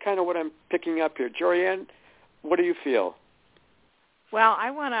kind of what I'm picking up here. Jorianne, what do you feel? Well,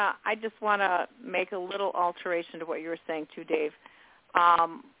 I just want to make a little alteration to what you were saying too, Dave.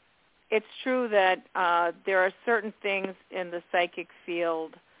 It's true that there are certain things in the psychic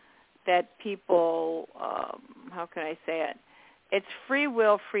field that people, how can I say it? It's free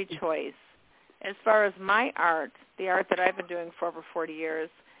will, free choice. As far as my art, the art that I've been doing for over 40 years,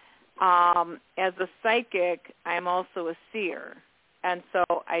 as a psychic, I'm also a seer. And so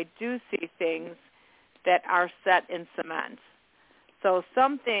I do see things that are set in cement. So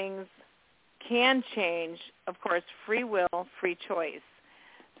some things can change, of course, free will, free choice.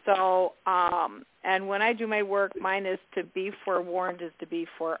 So, and when I do my work, mine is to be forewarned is to be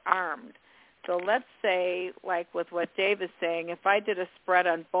forearmed. So let's say, like with what Dave is saying, if I did a spread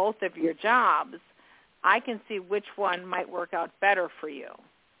on both of your jobs, I can see which one might work out better for you.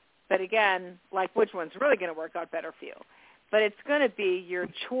 But again, like which one's really going to work out better for you. But it's going to be your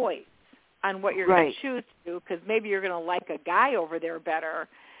choice on what you're going to choose to do, because maybe you're going to like a guy over there better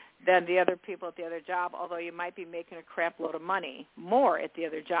than the other people at the other job, although you might be making a crap load of money more at the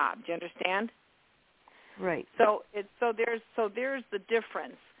other job. Do you understand? Right. So there's the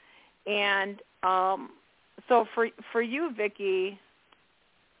difference. And so for you, Vicki,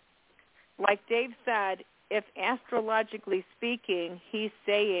 like Dave said, if astrologically speaking, he's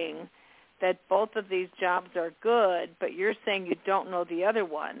saying that both of these jobs are good, but you're saying you don't know the other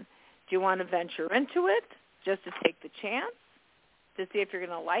one, do you want to venture into it just to take the chance to see if you're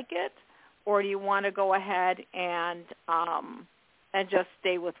going to like it, or do you want to go ahead and just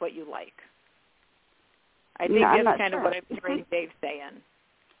stay with what you like? I think that's kind of what I'm hearing Dave saying.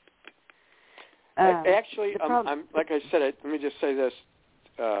 Actually, I'm like I said, let me just say this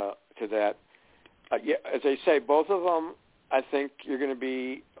to that. As I say, both of them, I think you're going to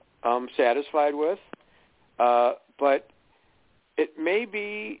be satisfied with, but it may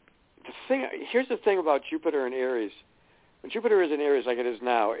be the thing. Here's the thing about Jupiter and Aries. When Jupiter is in Aries like it is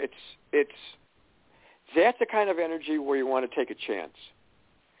now, that's the kind of energy where you want to take a chance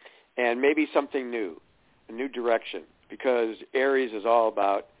and maybe something new, a new direction, because Aries is all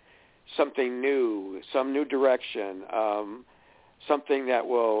about something new, some new direction, something that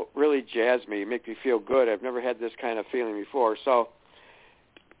will really jazz me, make me feel good. I've never had this kind of feeling before. So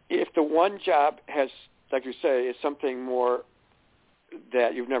if the one job has, like you say, is something more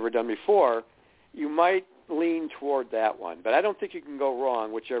that you've never done before, you might lean toward that one. But I don't think you can go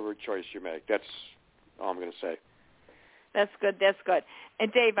wrong whichever choice you make. That's all I'm going to say. That's good. That's good.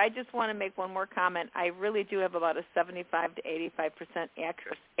 And Dave, I just want to make one more comment. I really do have about a 75 to 85%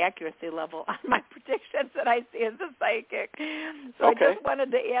 accuracy level on my predictions that I see as a psychic. So I just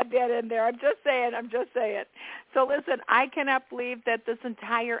wanted to add that in there. I'm just saying. So listen, I cannot believe that this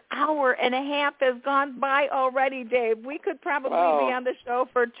entire hour and a half has gone by already, Dave. We could probably be on the show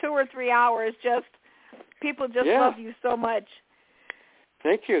for 2 or 3 hours. People just love you so much.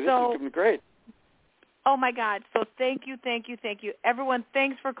 Thank you. This has been great. Oh, my God. So thank you. Everyone,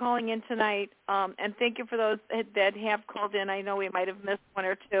 thanks for calling in tonight, and thank you for those that have called in. I know we might have missed one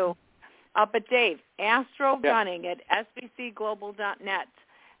or two. But, Dave, astrogunning at sbcglobal.net.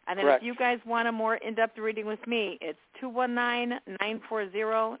 And then if you guys want a more in-depth reading with me, it's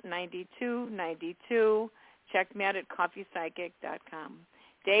 219-940-9292. Check me out at coffeepsychic.com.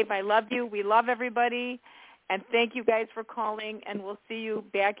 Dave, I love you. We love everybody. And thank you guys for calling, and we'll see you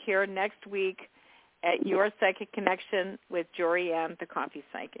back here next week at Your Psychic Connection with Jorianne, the Coffee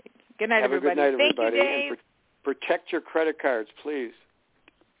Psychic. Good night, everybody. Good night, Thank everybody. you, Dave. Protect your credit cards, please.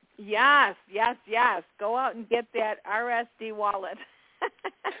 Yes. Go out and get that RSD wallet.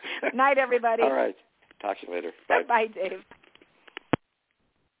 Night, everybody. All right. Talk to you later. Bye. Bye, Dave.